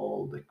they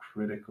call the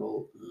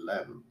critical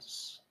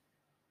lens.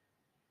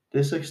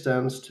 This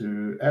extends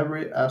to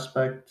every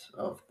aspect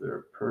of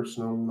their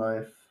personal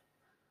life.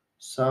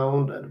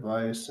 Sound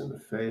advice in the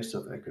face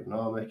of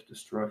economic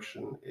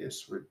destruction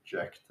is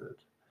rejected.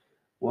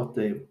 What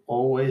they've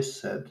always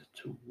said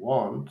to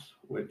want,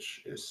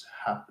 which is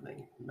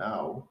happening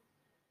now,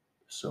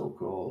 so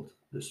called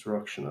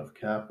destruction of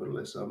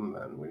capitalism,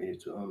 and we need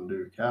to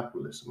undo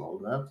capitalism, all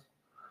that.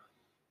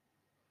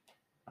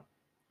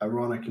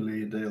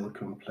 Ironically, they'll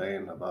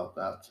complain about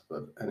that,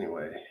 but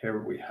anyway,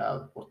 here we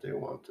have what they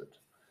wanted.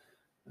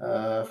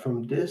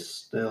 From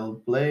this, they'll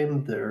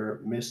blame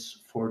their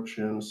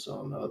misfortunes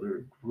on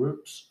other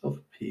groups of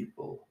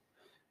people,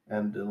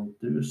 and they'll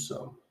do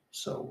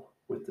so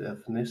with the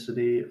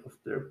ethnicity of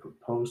their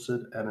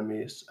proposed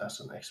enemies as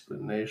an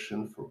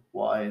explanation for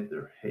why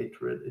their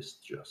hatred is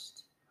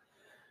just.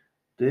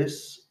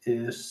 This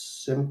is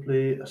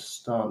simply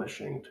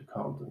astonishing to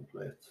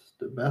contemplate.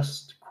 The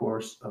best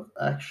course of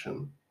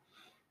action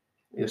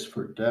is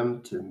for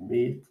them to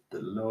meet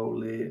the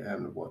lowly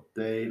and what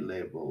they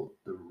label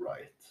the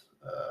right.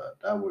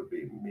 That would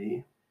be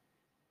me.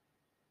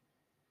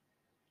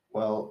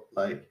 Well,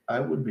 like, I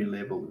would be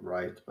labeled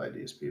right by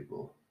these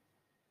people,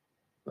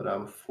 but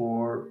I'm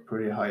for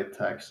pretty high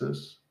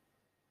taxes.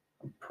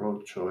 I'm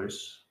pro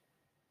choice.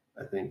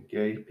 I think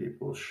gay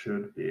people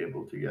should be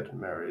able to get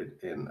married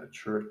in a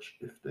church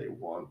if they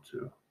want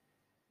to.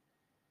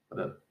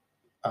 But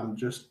I'm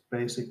just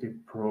basically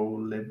pro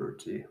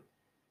liberty,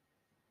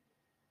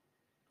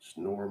 just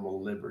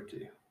normal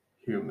liberty,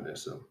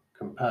 humanism,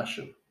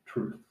 compassion,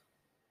 truth.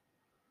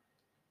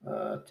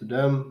 To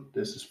them,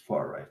 this is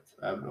far right.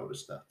 I've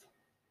noticed that.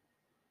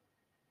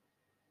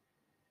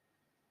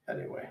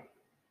 Anyway,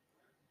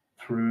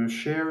 through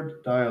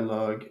shared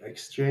dialogue,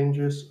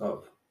 exchanges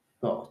of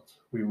thought,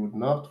 we would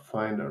not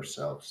find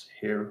ourselves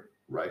here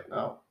right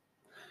now.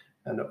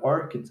 And the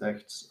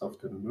architects of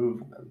the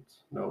movement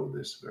know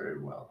this very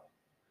well.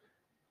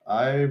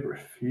 I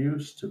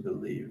refuse to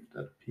believe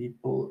that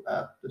people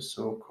at the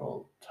so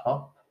called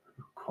top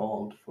who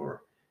called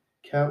for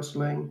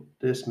canceling,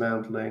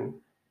 dismantling,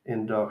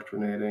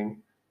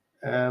 indoctrinating,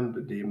 and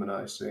the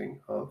demonizing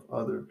of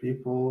other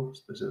people,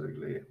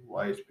 specifically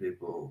white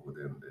people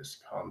within this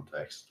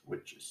context,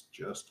 which is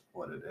just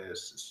what it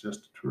is, it's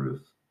just the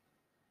truth.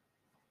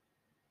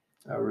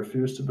 I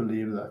refuse to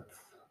believe that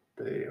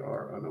they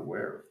are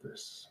unaware of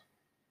this.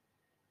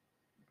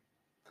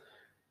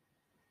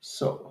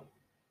 So,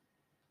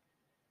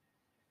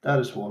 that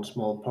is one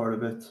small part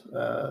of it.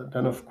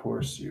 Then, of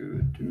course,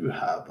 you do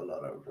have a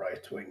lot of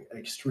right wing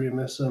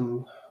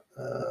extremism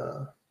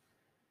uh,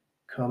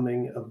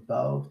 coming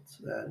about,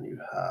 and you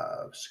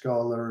have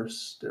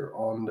scholars, they're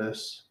on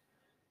this.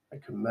 I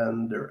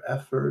commend their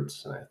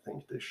efforts, and I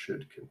think they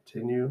should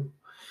continue.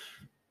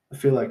 I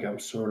feel like I'm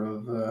sort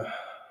of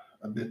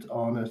a bit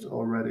on it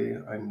already.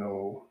 I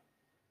know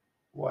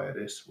why it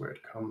is, where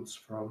it comes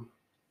from.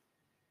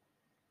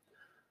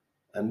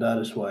 And that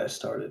is why I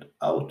started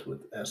out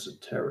with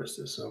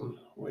esotericism,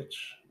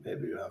 which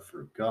maybe you have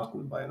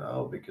forgotten by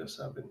now because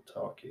I've been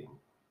talking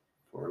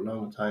for a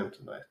long time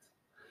tonight.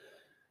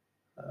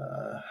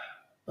 Uh,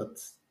 but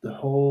the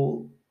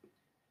whole.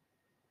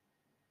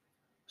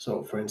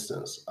 So, for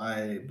instance,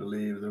 I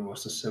believe there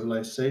was a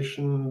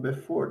civilization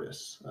before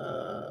this.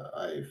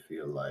 I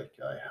feel like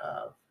I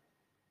have,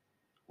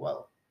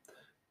 well,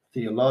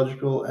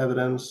 theological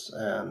evidence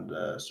and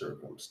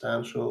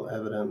circumstantial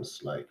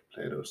evidence, like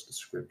Plato's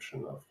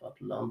description of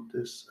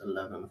Atlantis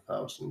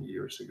 11,000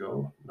 years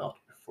ago, not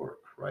before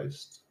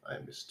Christ. I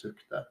mistook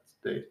that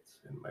date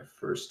in my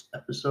first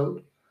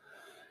episode.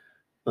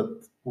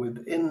 But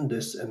within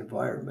this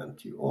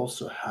environment, you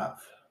also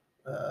have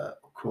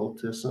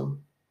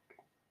occultism.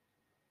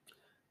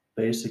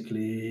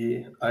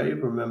 Basically, I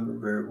remember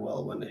very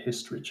well when the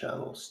History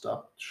Channel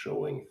stopped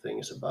showing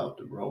things about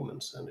the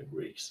Romans and the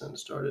Greeks and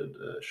started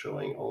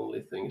showing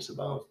only things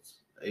about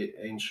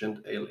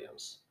ancient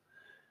aliens.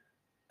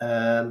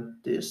 And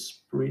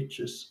this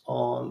breaches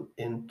on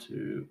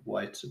into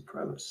white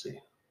supremacy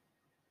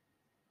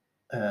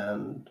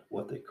and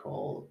what they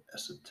call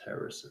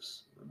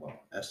esotericism, well,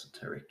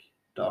 esoteric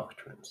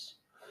doctrines.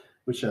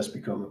 which has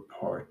become a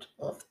part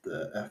of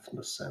the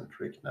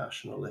ethnocentric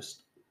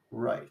nationalist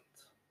right.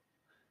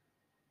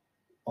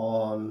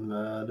 On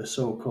the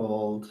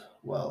so-called,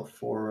 well,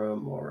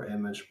 forum or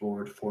image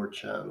board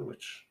 4chan,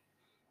 which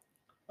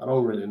I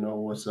don't really know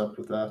what's up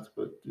with that,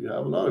 but you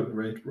have a lot of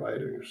great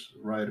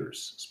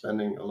writers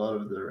spending a lot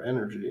of their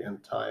energy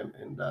and time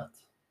in that.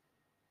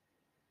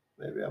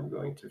 Maybe I'm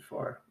going too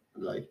far.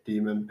 Like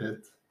Demon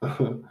Pit,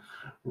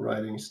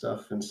 writing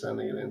stuff and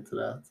sending it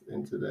into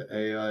into the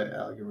AI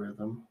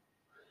algorithm.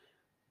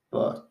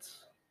 But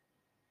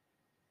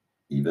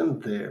even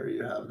there,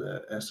 you have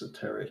the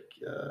esoteric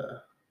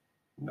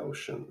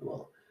notion.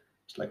 Well,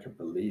 it's like a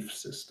belief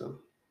system.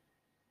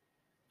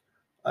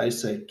 I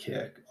say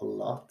kek a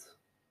lot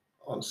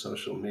on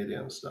social media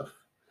and stuff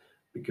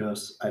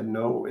because I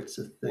know it's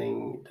a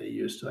thing they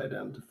use to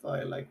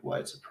identify like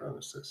white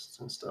supremacists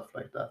and stuff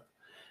like that.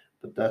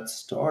 But that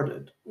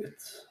started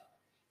with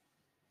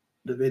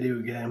the video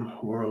game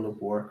World of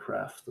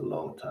Warcraft a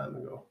long time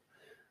ago.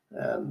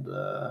 And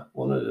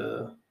one of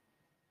the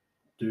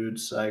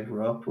dudes I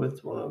grew up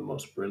with, one of the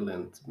most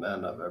brilliant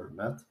men I've ever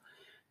met,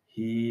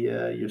 he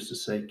used to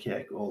say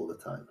kek all the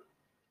time.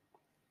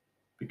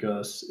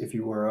 Because if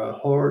you were a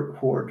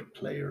horde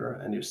player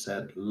and you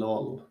said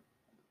lol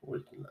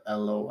with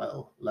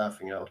LOL,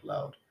 laughing out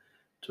loud,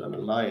 to an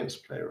alliance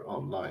player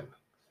online,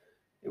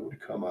 it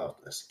would come out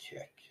as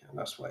kek. And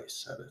that's why he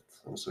said it.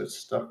 And so it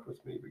stuck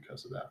with me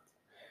because of that.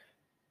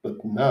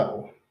 But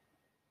now,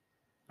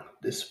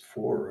 this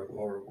forum,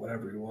 or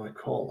whatever you want to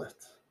call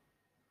it,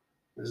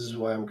 this is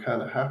why I'm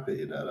kind of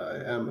happy that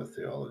I am a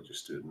theology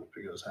student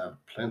because I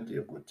have plenty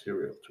of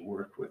material to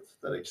work with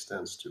that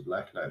extends to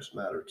Black Lives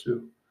Matter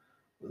too,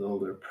 with all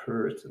their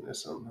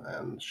puritanism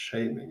and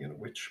shaming and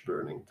witch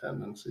burning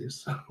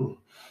tendencies.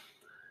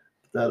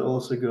 That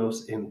also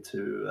goes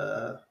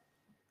into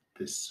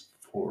this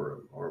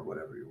forum or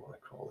whatever you want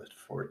to call it,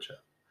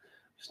 4chan.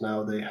 So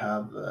now they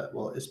have,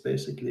 well, it's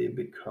basically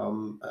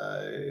become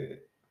a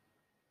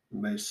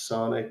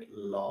Masonic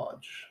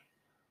lodge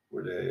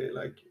where they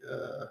like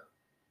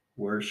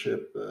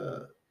worship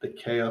the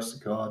chaos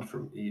god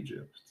from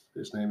Egypt.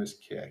 His name is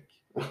Kek.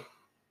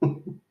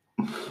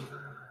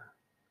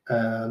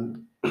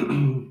 And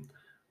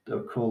the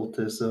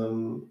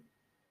occultism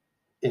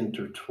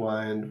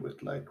intertwined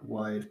with like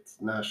white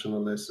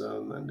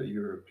nationalism and the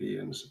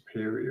European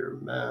superior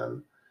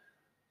man.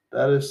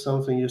 That is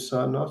something you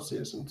saw in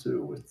Nazism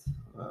too with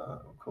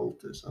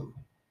occultism.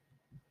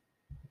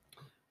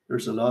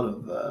 There's a lot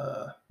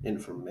of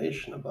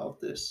information about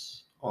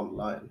this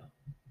online.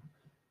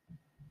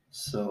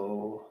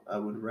 So I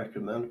would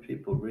recommend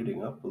people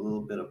reading up a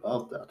little bit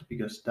about that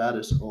because that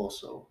is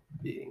also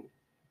being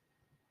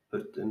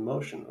put in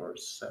motion or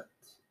set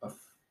of,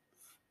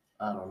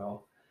 I don't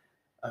know.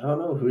 I don't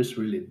know who's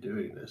really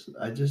doing this.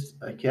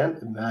 I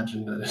can't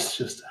imagine that it's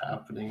just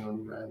happening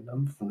on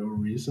random for no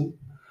reason.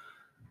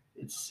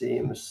 It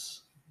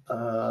seems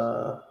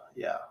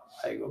yeah,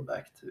 I go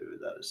back to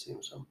that it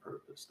seems on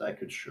purpose. That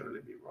could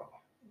surely be wrong,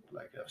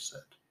 like I've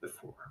said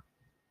before.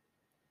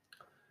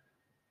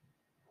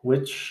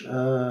 Which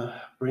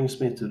brings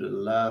me to the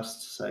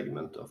last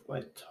segment of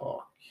my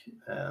talk.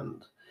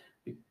 And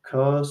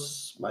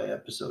because my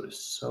episode is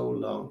so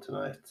long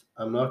tonight,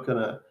 I'm not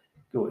gonna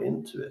go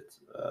into it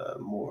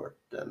more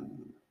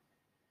than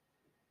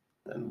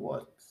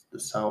what the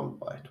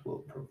soundbite will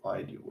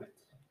provide you with.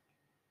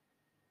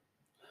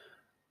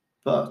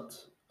 But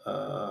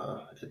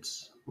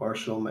it's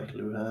Marshall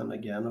McLuhan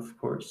again, of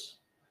course,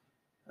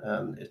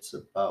 and it's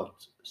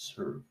about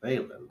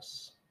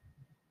surveillance.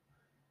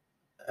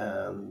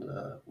 And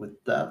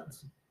with that,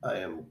 I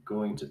am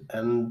going to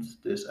end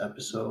this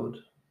episode.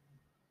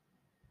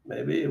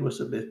 Maybe it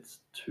was a bit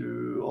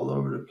too all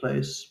over the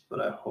place, but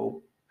I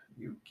hope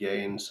you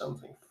gain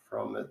something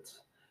from it.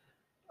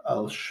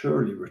 I'll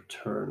surely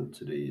return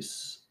to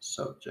these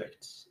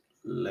subjects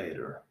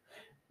later.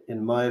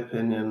 In my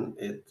opinion,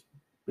 it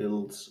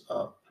builds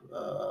up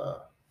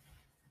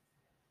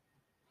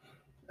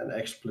an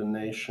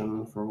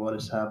explanation for what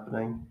is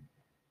happening.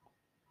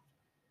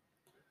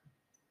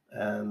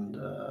 And,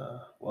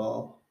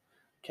 well,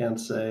 can't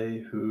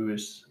say who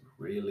is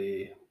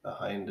really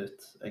behind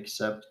it,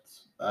 except,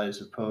 I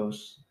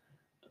suppose,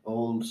 the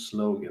old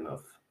slogan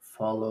of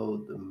follow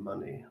the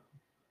money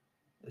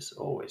is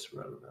always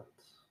relevant.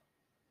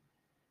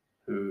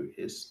 Who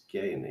is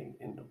gaining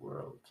in the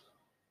world?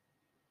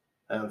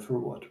 And for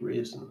what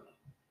reason?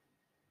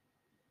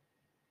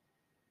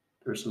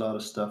 There's a lot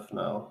of stuff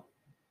now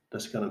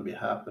that's going to be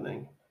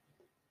happening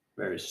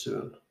very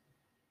soon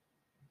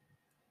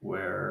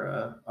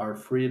where our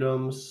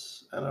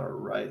freedoms and our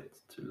right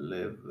to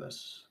live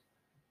as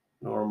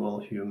normal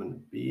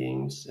human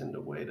beings in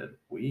the way that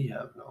we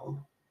have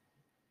known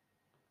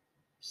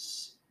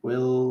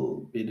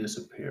will be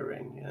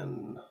disappearing,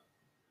 and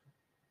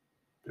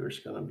there's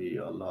going to be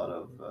a lot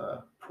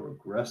of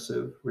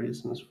progressive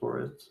reasons for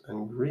it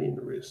and green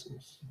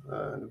reasons,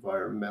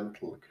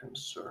 environmental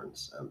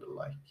concerns and the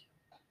like.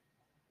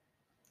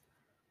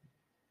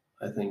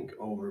 I think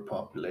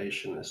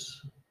overpopulation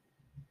is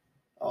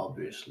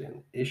obviously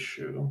an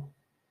issue,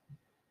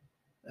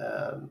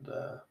 And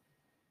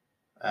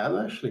I'm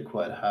actually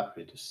quite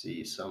happy to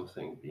see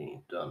something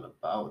being done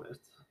about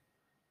it.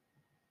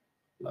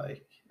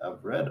 Like,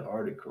 I've read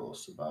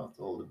articles about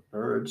all the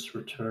birds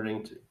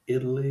returning to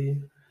Italy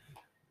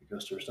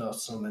because there's not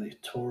so many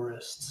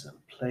tourists and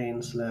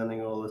planes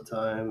landing all the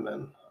time,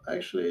 and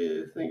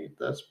actually I think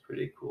that's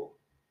pretty cool.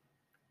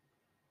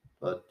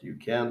 But you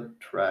can't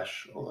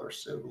trash all our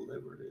civil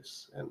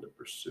liberties in the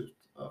pursuit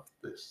of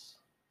this,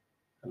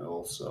 and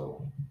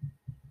also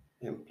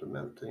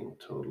implementing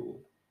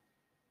total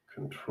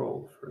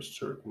control for a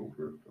certain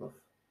group of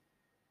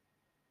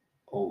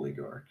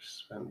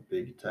oligarchs and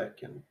big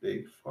tech and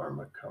big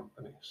pharma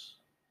companies.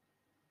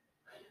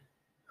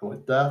 And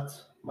with that,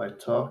 my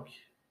talk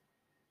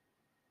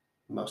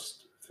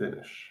must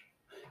finish.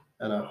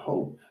 And I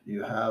hope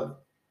you have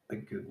a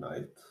good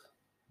night.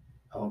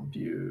 I hope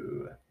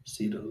you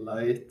see the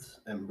light,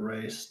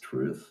 embrace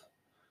truth,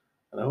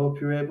 and I hope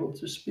you're able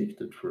to speak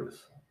the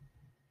truth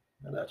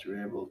and that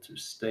you're able to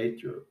state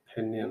your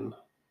opinion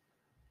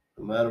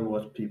no matter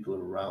what people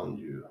around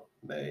you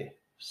may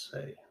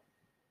say.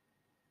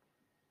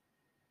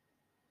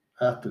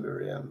 At the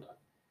very end,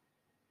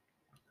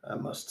 I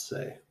must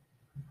say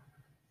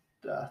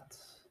that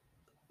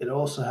it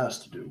also has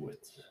to do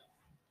with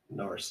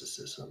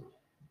narcissism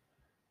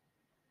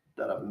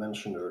that I've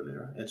mentioned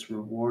earlier. It's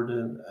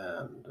rewarded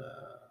and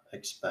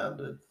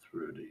expanded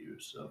through the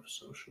use of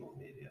social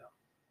media.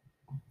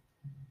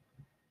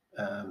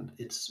 And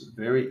it's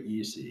very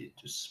easy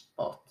to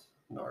spot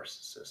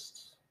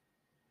narcissists.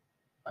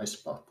 I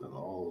spot them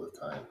all the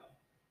time.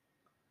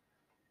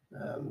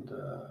 And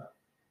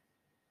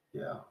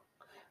yeah,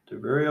 they're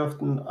very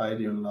often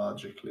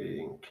ideologically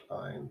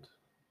inclined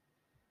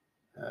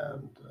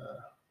and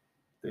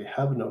they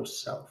have no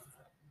self.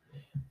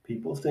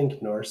 People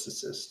think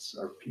narcissists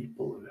are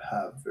people who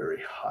have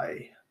very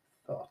high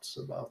thoughts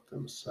about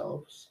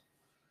themselves.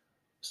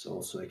 This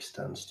also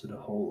extends to the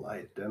whole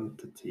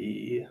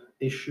identity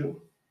issue.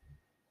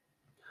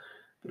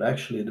 But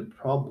actually, the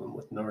problem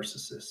with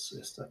narcissists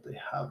is that they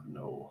have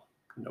no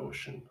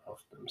notion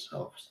of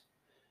themselves.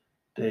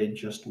 They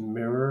just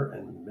mirror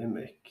and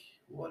mimic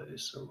what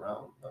is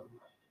around them.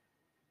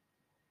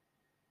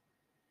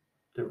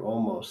 They're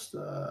almost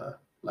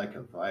like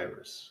a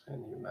virus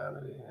in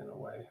humanity, in a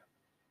way,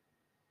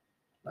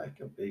 like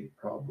a big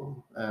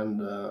problem.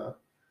 And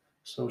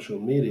social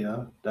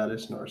media, that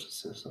is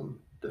narcissism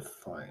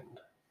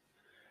defined.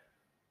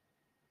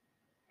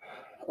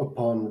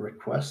 Upon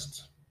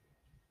request,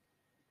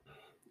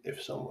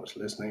 if someone's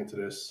listening to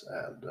this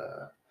and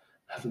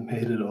have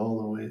made it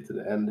all the way to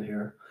the end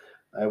here,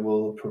 I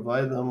will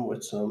provide them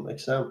with some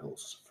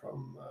examples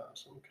from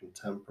some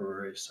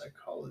contemporary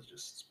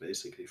psychologists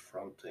basically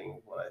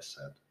fronting what I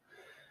said.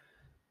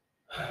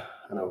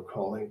 I know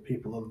calling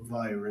people a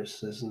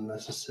virus isn't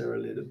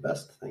necessarily the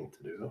best thing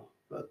to do,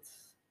 but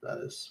that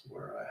is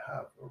where I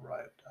have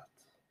arrived at.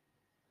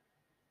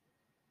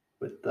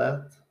 With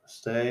that,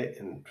 stay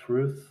in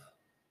truth,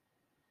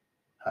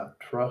 have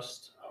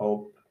trust,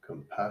 hope,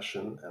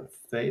 compassion, and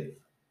faith,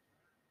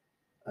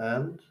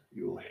 and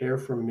you will hear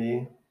from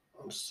me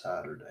on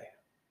Saturday.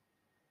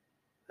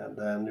 And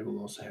then you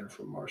will also hear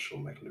from Marshall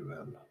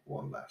McLuhan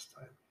one last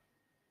time.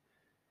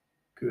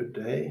 Good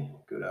day,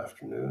 good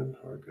afternoon,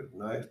 or good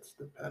night,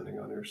 depending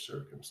on your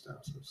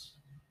circumstances.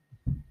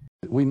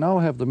 We now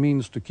have the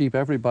means to keep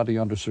everybody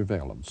under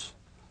surveillance.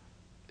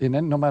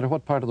 No matter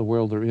what part of the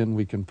world they're in,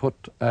 we can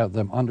put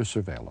them under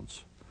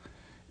surveillance.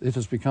 It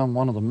has become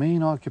one of the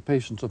main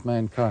occupations of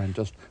mankind,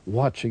 just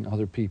watching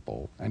other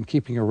people and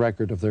keeping a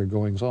record of their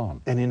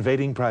goings-on. And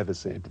invading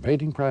privacy.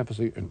 Invading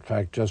privacy, in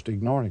fact, just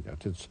ignoring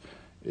it.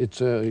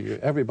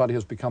 Everybody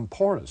has become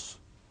porous.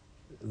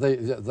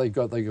 They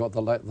got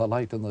the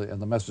light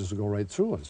and the messages go right through us.